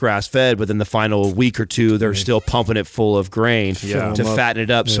advertising it as grass fed, but then the final week or two, they're still pumping it full of grain to fatten it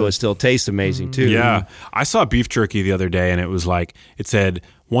up so it still tastes amazing too. Yeah. I saw beef jerky the other day, and it was it said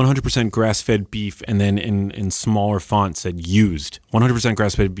 100% grass-fed beef, and then in smaller font said used. 100%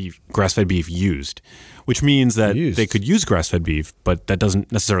 grass-fed beef used, which means that they could use grass-fed beef, but that doesn't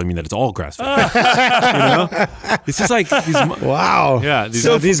necessarily mean that it's all grass-fed. It's just like these. Wow. Yeah.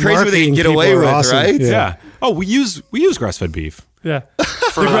 So these crazy what they can marketing get people away are with, awesome. right? Yeah. Oh, we use grass-fed beef Yeah.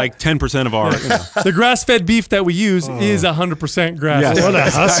 for like 10% of our. The grass-fed beef that we use is 100% grass. Yes. What a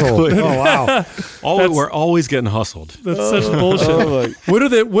hustle. Oh, wow. We're always getting hustled. That's such bullshit. What are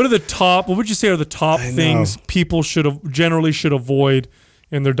the top? What would you say are the top things people generally should avoid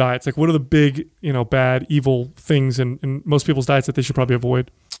in their diets? Like, what are the big, bad, evil things in most people's diets that they should probably avoid?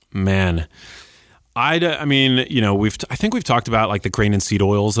 Man, I mean, I think we've talked about like the grain and seed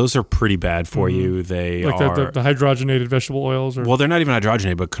oils. Those are pretty bad for you. They Like are the hydrogenated vegetable oils, or well, they're not even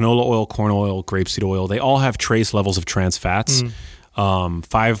hydrogenated, but canola oil, corn oil, grapeseed oil. They all have trace levels of trans fats.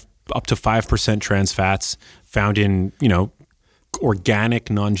 5 up to 5% trans fats found in organic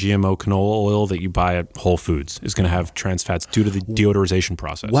non-GMO canola oil that you buy at Whole Foods is going to have trans fats due to the deodorization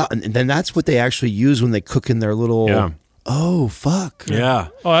process. Wow, and then that's what they actually use when they cook in their little. Yeah. Oh fuck. Yeah.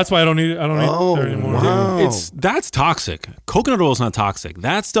 oh, that's why I don't eat there anymore. Wow. That's toxic. Coconut oil is not toxic.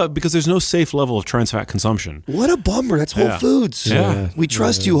 That's because there's no safe level of trans fat consumption. What a bummer. That's Whole Yeah. Foods. Yeah. We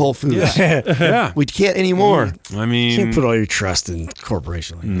trust you, Whole Foods. Yeah. We can't anymore. I mean, You can't put all your trust in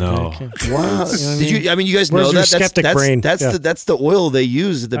corporation like that. no. Wow. Did you? I mean, you guys Where's know your that skeptic brain? That's Yeah. that's the oil they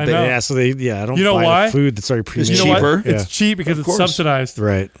use. The I big, know. Yeah, so I don't You know buy why? the food that's already pre-made. It's You know cheaper. what? It's cheap because it's course. subsidized.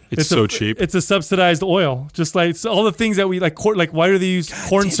 Right. It's so cheap. It's a subsidized oil. Just like all the things that we like. Why do they use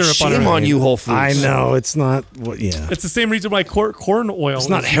corn Damn, syrup on shame it? on you, Whole Foods. I know. It's not what, yeah. It's the same reason why corn oil. It's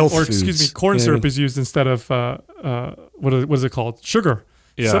not is- health or foods. excuse me, corn You know what I syrup mean? is used instead of what is it called? Sugar.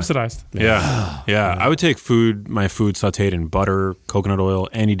 Yeah. Subsidized. Yeah. Yeah. I would take my food sauteed in butter, coconut oil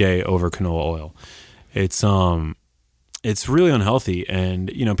any day over canola oil. It's really unhealthy.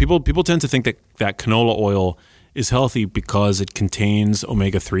 And, people tend to think that canola oil is healthy because it contains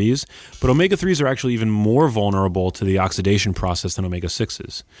omega-3s, but omega-3s are actually even more vulnerable to the oxidation process than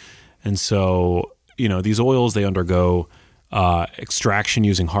omega-6s. And so, these oils, they undergo extraction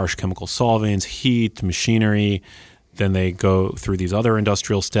using harsh chemical solvents, heat, machinery. Then they go through these other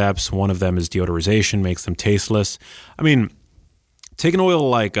industrial steps. One of them is deodorization, makes them tasteless. I mean, take an oil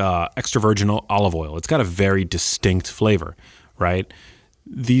like extra virgin olive oil. It's got a very distinct flavor, right?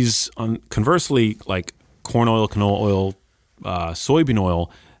 These, conversely, like corn oil, canola oil, soybean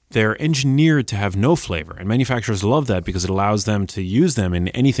oil, they're engineered to have no flavor. And manufacturers love that because it allows them to use them in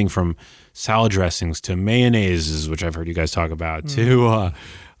anything from salad dressings to mayonnaises, which I've heard you guys talk about, to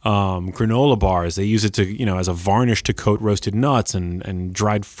granola bars. They use it to, as a varnish to coat roasted nuts and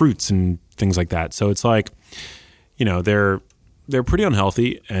dried fruits and things like that. So it's like, they're pretty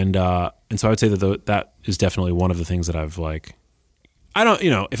unhealthy. And so I would say that that is definitely one of the things that I've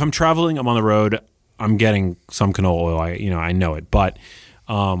if I'm traveling, I'm on the road, I'm getting some canola oil. I know it, but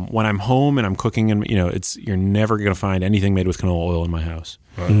when I'm home and I'm cooking, and you're never going to find anything made with canola oil in my house.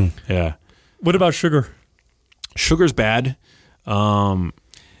 Right. Yeah. What about sugar? Sugar's bad.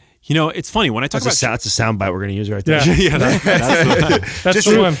 It's funny when I talk about that's a soundbite we're going to use right there. Yeah, that's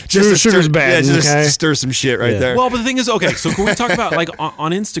the one. Sugar's bad. Yeah, okay? just stir some shit right there. Well, but the thing is, okay, so when we talk about like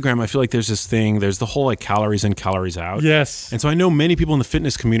on Instagram, I feel like there's this thing, there's the whole like calories in, calories out. Yes. And so I know many people in the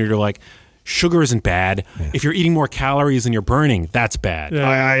fitness community are like, sugar isn't bad. Yeah. If you're eating more calories than you're burning, that's bad.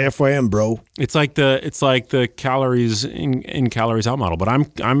 Yeah. IIFYM, bro. It's like the calories in, calories out model. But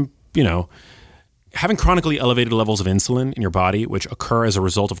I'm having chronically elevated levels of insulin in your body, which occur as a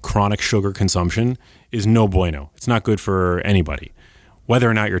result of chronic sugar consumption, is no bueno. It's not good for anybody, whether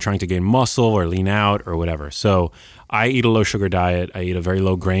or not you're trying to gain muscle or lean out or whatever. So I eat a low sugar diet. I eat a very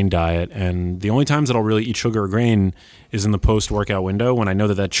low grain diet. And the only times that I'll really eat sugar or grain is in the post-workout window when I know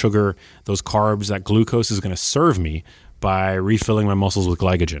that sugar, those carbs, that glucose is going to serve me by refilling my muscles with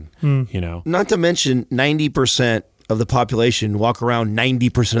glycogen, Not to mention 90% of the population walk around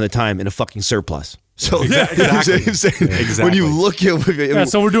 90% of the time in a fucking surplus. So Exactly. when you look at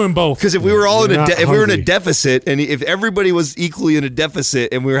So we're doing both. because if we were all if we were in a hungry. deficit, and if everybody was equally in a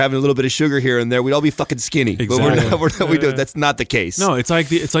deficit, and we were having a little bit of sugar here and there, we'd all be fucking skinny. But we're not. That's not the case. No, it's like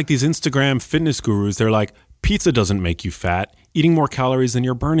these Instagram fitness gurus. They're like, pizza doesn't make you fat. Eating more calories than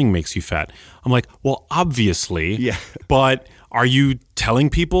you're burning makes you fat. I'm like, well, obviously. Yeah. But are you telling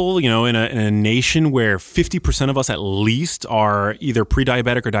people, in a nation where 50% of us at least are either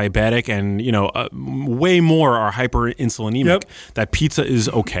pre-diabetic or diabetic, and way more are hyperinsulinemic, that pizza is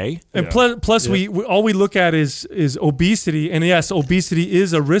okay? And plus we all we look at is obesity, and yes, obesity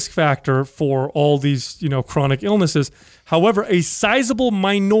is a risk factor for all these chronic illnesses. However, a sizable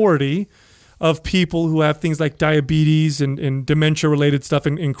minority of people who have things like diabetes and dementia related stuff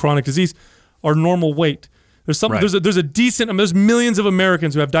and chronic disease are normal weight. There's some. Right. There's a decent. I mean, there's millions of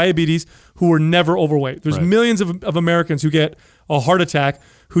Americans who have diabetes who are never overweight. There's Right. millions of Americans who get a heart attack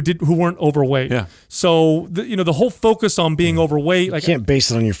who weren't overweight. Yeah. So the whole focus on being overweight, like You can't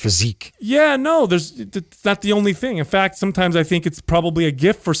base it on your physique. yeah, no, it's not the only thing. In fact, sometimes I think it's probably a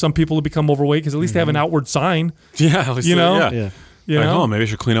gift for some people to become overweight because at least they have an outward sign. Yeah, at least You know? yeah. Yeah. You Like, know, oh, maybe I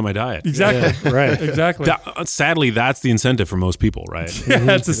should clean up my diet. exactly, Yeah, right. exactly. Sadly, that's the incentive for most people, right? Yeah,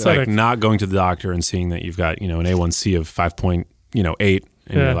 it's Like aesthetic. not going to the doctor and seeing that you've got, an A1C of 5.8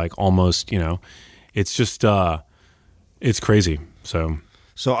 and Yeah. you're like almost, it's just it's crazy.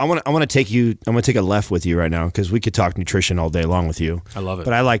 So I want to take you. I'm going to take a left with you right now because we could talk nutrition all day long with you. I love it.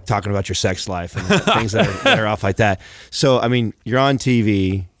 But I like talking about your sex life and things that are off like that. So I mean, you're on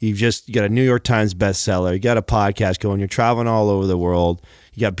TV. You got a New York Times bestseller. You got a podcast going. You're traveling all over the world.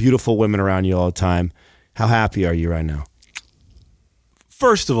 You got beautiful women around you all the time. How happy are you right now?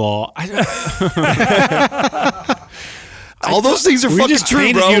 first of all, All those things are We fucking just true,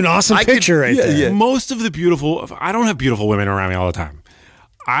 painted bro. you an awesome picture right there. most of the beautiful, I don't have beautiful women around me all the time.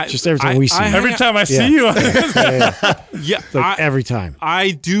 Just every time we see you. Every time I see you, yeah, Like every time. I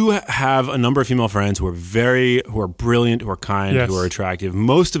do have a number of female friends who are brilliant, who are kind, Yes. who are attractive.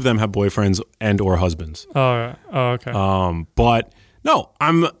 Most of them have boyfriends and or husbands. oh, okay. But no,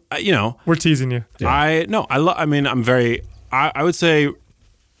 I'm, We're teasing you. I would say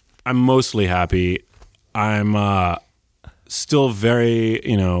I'm mostly happy. I'm still very,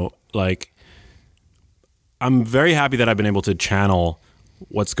 I'm very happy that I've been able to channel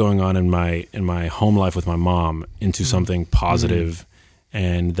what's going on in my home life with my mom into something positive,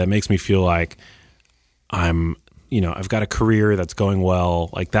 and that makes me feel like I'm, I've got a career that's going well.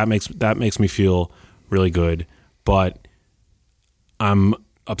 Like that makes me feel really good. But I'm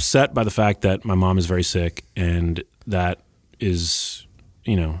upset by the fact that my mom is very sick, and that is,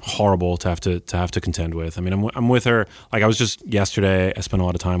 horrible to have to contend with. I mean, I'm with her. Like I was just yesterday, I spent a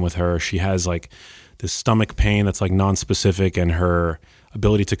lot of time with her. She has like this stomach pain that's like non-specific, and her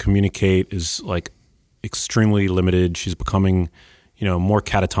ability to communicate is like extremely limited. She's becoming, more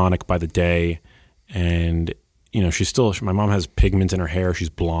catatonic by the day. And, my mom has pigment in her hair. She's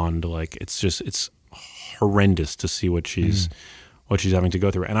blonde. Like it's horrendous to see what she's having to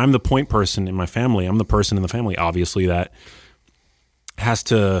go through. And I'm the point person in my family. I'm the person in the family, obviously, that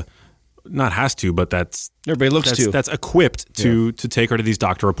but that's Everybody looks to. that's equipped to take her to these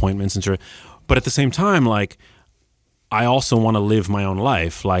doctor appointments and but at the same time, like I also want to live my own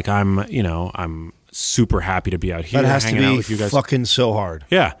life. Like I'm super happy to be out here That has to hanging out be with you guys. fucking so hard.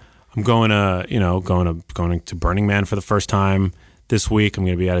 Yeah, I'm going to Burning Man for the first time this week. I'm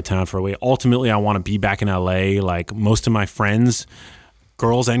going to be out of town for a week. Ultimately, I want to be back in LA. Like most of my friends,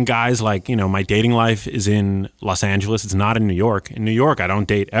 girls and guys, like, my dating life is in Los Angeles. It's not in New York. In New York, I don't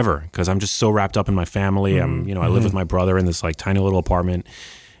date ever because I'm just so wrapped up in my family. I live with my brother in this like tiny little apartment.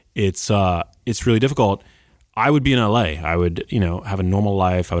 It's really difficult. I would be in LA. I would, have a normal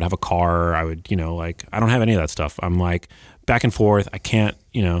life. I would have a car. I would, I don't have any of that stuff. I'm like back and forth. I can't,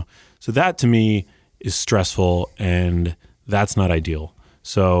 so that to me is stressful, and that's not ideal.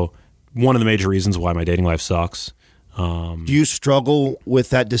 So one of the major reasons why my dating life sucks. Do you struggle with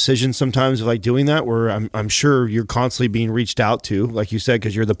that decision sometimes of like doing that? Where I'm sure you're constantly being reached out to, like you said,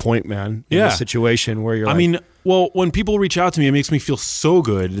 because you're the point man in Yeah. the situation where you're. I mean, well, when people reach out to me, it makes me feel so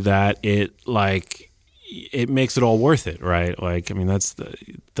good that it makes it all worth it, right? Like, I mean, that's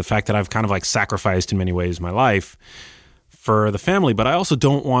the fact that I've kind of like sacrificed in many ways my life for the family, but I also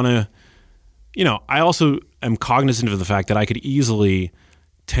don't want to, I also am cognizant of the fact that I could easily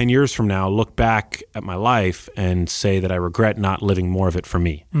 10 years from now look back at my life and say that I regret not living more of it for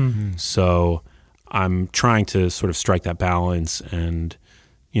me. Mm-hmm. So I'm trying to sort of strike that balance and,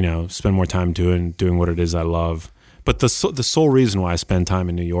 spend more time doing what it is I love. But the sole reason why I spend time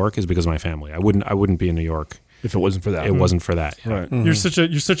in New York is because of my family. I wouldn't be in New York if it wasn't for that, it wasn't for that. Right. Mm-hmm.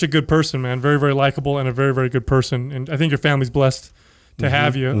 You're such a good person, man. Very, very likable and a very, very good person. And I think your family's blessed to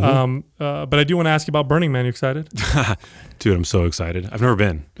have you. But I do want to ask you about Burning Man. You excited? Dude, I'm so excited. I've never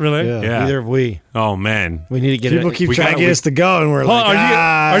been. Really? Yeah. Yeah. Neither have we. Oh man. We need to get People it. keep we trying to gotta- get us to go, and we're Hold like, on,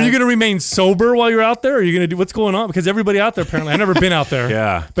 ah. are you going to remain sober while you're out there? Or are you going to do what's going on? Because everybody out there apparently. I've never been out there.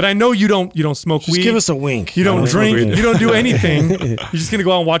 Yeah. But I know you don't smoke Just weed. give us a wink. you don't I drink. don't smoke weed. You don't do anything. You're just going to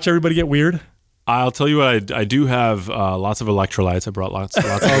go out and watch everybody get weird. I'll tell you what, I do have lots of electrolytes. I brought lots of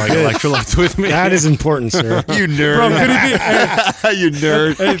like electrolytes with me. That is important, sir. You nerd. Bro, could he be? You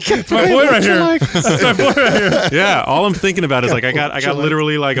nerd. Hey, it's my boy right here. It's my boy right here. Yeah, all I'm thinking about is like I got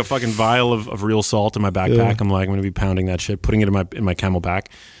literally like a fucking vial of real salt in my backpack. Yeah. I'm going to be pounding that shit, putting it in my Camelback.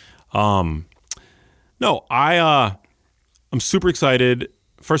 No, I'm super excited.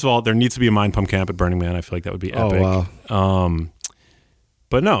 First of all, there needs to be a Mind Pump camp at Burning Man. I feel like that would be epic. Oh, wow.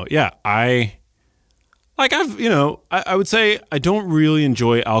 But no, yeah, I would say I don't really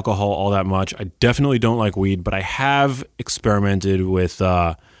enjoy alcohol all that much. I definitely don't like weed, but I have experimented with,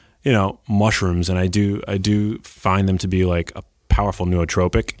 mushrooms, and I do find them to be like a powerful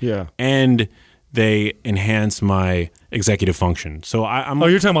nootropic. Yeah. And they enhance my executive function. So I'm. Oh,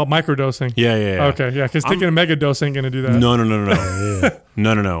 you're talking about microdosing. Yeah. Okay, yeah, because taking a mega dose ain't gonna do that. No.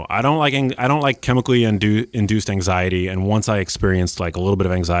 No. I don't like chemically induced anxiety. And once I experienced like a little bit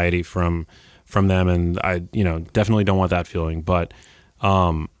of anxiety from them, and I definitely don't want that feeling. But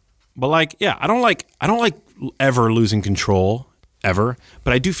like, yeah, I don't like ever losing control ever.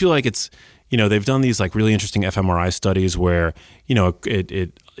 But I do feel like it's they've done these like really interesting fMRI studies where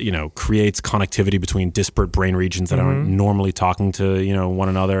it creates connectivity between disparate brain regions that aren't normally talking to one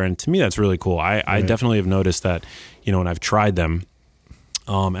another, and to me that's really cool. I definitely have noticed that when I've tried them,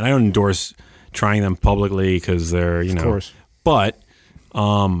 and I don't endorse trying them publicly because they're of course. But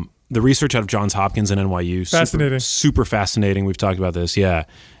the research out of Johns Hopkins and NYU, Fascinating. super fascinating. We've talked about this, yeah,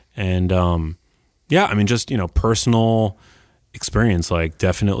 and just personal experience, like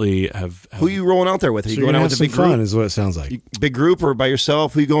definitely have Who are you rolling out there with? Are you So going you're out gonna with have a big some fun, group? is what it sounds like. Big group or by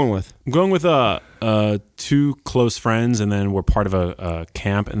yourself? Who are you going with? I'm going with two close friends, and then we're part of a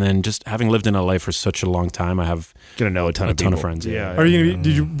camp, and then just having lived in LA for such a long time, I have Gonna know a ton of friends. Yeah. Are you gonna?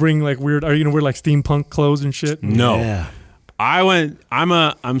 Did you bring like weird? Are you gonna wear like steampunk clothes and shit? No. Yeah.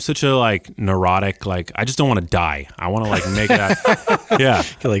 I'm such a like neurotic, like I just don't want to die. I want to like make that. Yeah.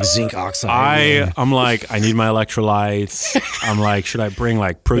 Get like zinc oxide. I'm like, I need my electrolytes. I'm like, should I bring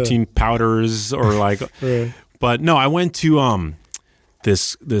like protein powders or like, but no, I went to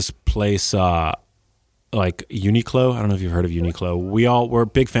this place like Uniqlo. I don't know if you've heard of Uniqlo. We're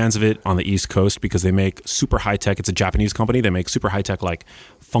big fans of it on the East Coast because they make super high tech. It's a Japanese company. They make super high tech like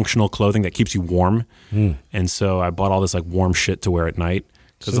functional clothing that keeps you warm. And so I bought all this like warm shit to wear at night.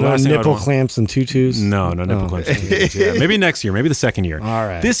 So no nipple clamps and tutus? No nipple clamps and tutus. Yeah. Maybe next year, maybe the second year. All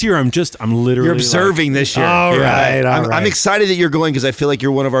right. This year I'm literally You're observing this year. All right. I'm excited that you're going because I feel like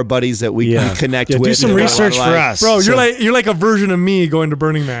you're one of our buddies that we connect with. Do some research for us. Bro, you're like a version of me going to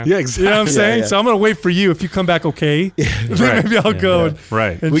Burning Man. Yeah, exactly. You know what I'm saying? yeah. So I'm gonna wait for you. If you come back okay, maybe I'll go.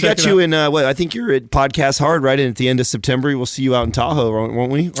 Right. and We check got it you out. in, I think you're at Podcast Hard, right? And at the end of September, we'll see you out in Tahoe,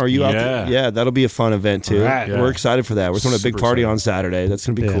 won't we? Are you out there? Yeah. Yeah, that'll be a fun event, too. Right. We're excited for that. We're throwing a big Super party excited. on Saturday. That's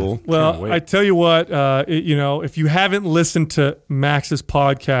going to be cool. Well, Can't wait. I tell you what, if you haven't listened to Max's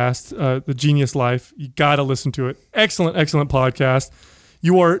podcast, The Genius Life, you got to listen to it. Excellent podcast.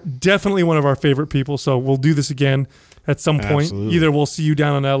 You are definitely one of our favorite people, so we'll do this again at some point. Absolutely. Either we'll see you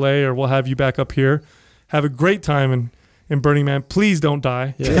down in LA or we'll have you back up here. Have a great time in Burning Man. Please don't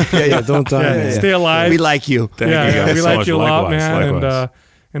die. Yeah, don't die. Yeah, man. stay alive. We like you. Thank you guys we so like much. you a lot, Likewise, man. likewise.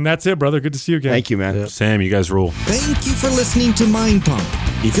 And that's it, brother. Good to see you again. Thank you, man. Sam, you guys rule. Thank you for listening to Mind Pump.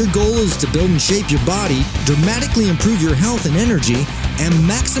 If your goal is to build and shape your body, dramatically improve your health and energy, and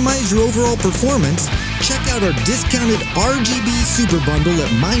maximize your overall performance, check out our discounted RGB Super Bundle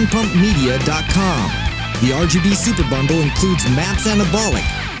at mindpumpmedia.com. The RGB Super Bundle includes MAPS Anabolic,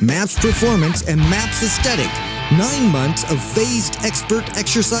 MAPS Performance, and MAPS Aesthetic. 9 months of phased expert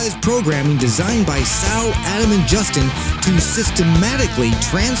exercise programming designed by Sal, Adam, and Justin to systematically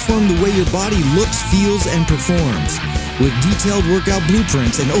transform the way your body looks, feels, and performs. With detailed workout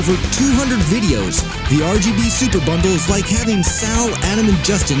blueprints and over 200 videos, the RGB Super Bundle is like having Sal, Adam, and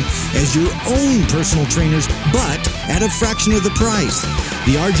Justin as your own personal trainers, but at a fraction of the price.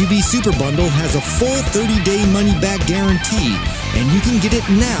 The RGB Super Bundle has a full 30-day money-back guarantee, and you can get it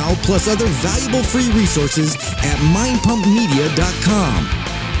now plus other valuable free resources at mindpumpmedia.com.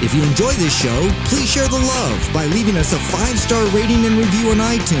 If you enjoy this show, please share the love by leaving us a 5-star rating and review on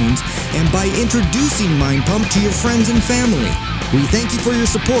iTunes and by introducing Mind Pump to your friends and family. We thank you for your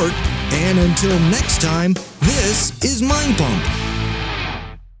support, and until next time, this is Mind Pump.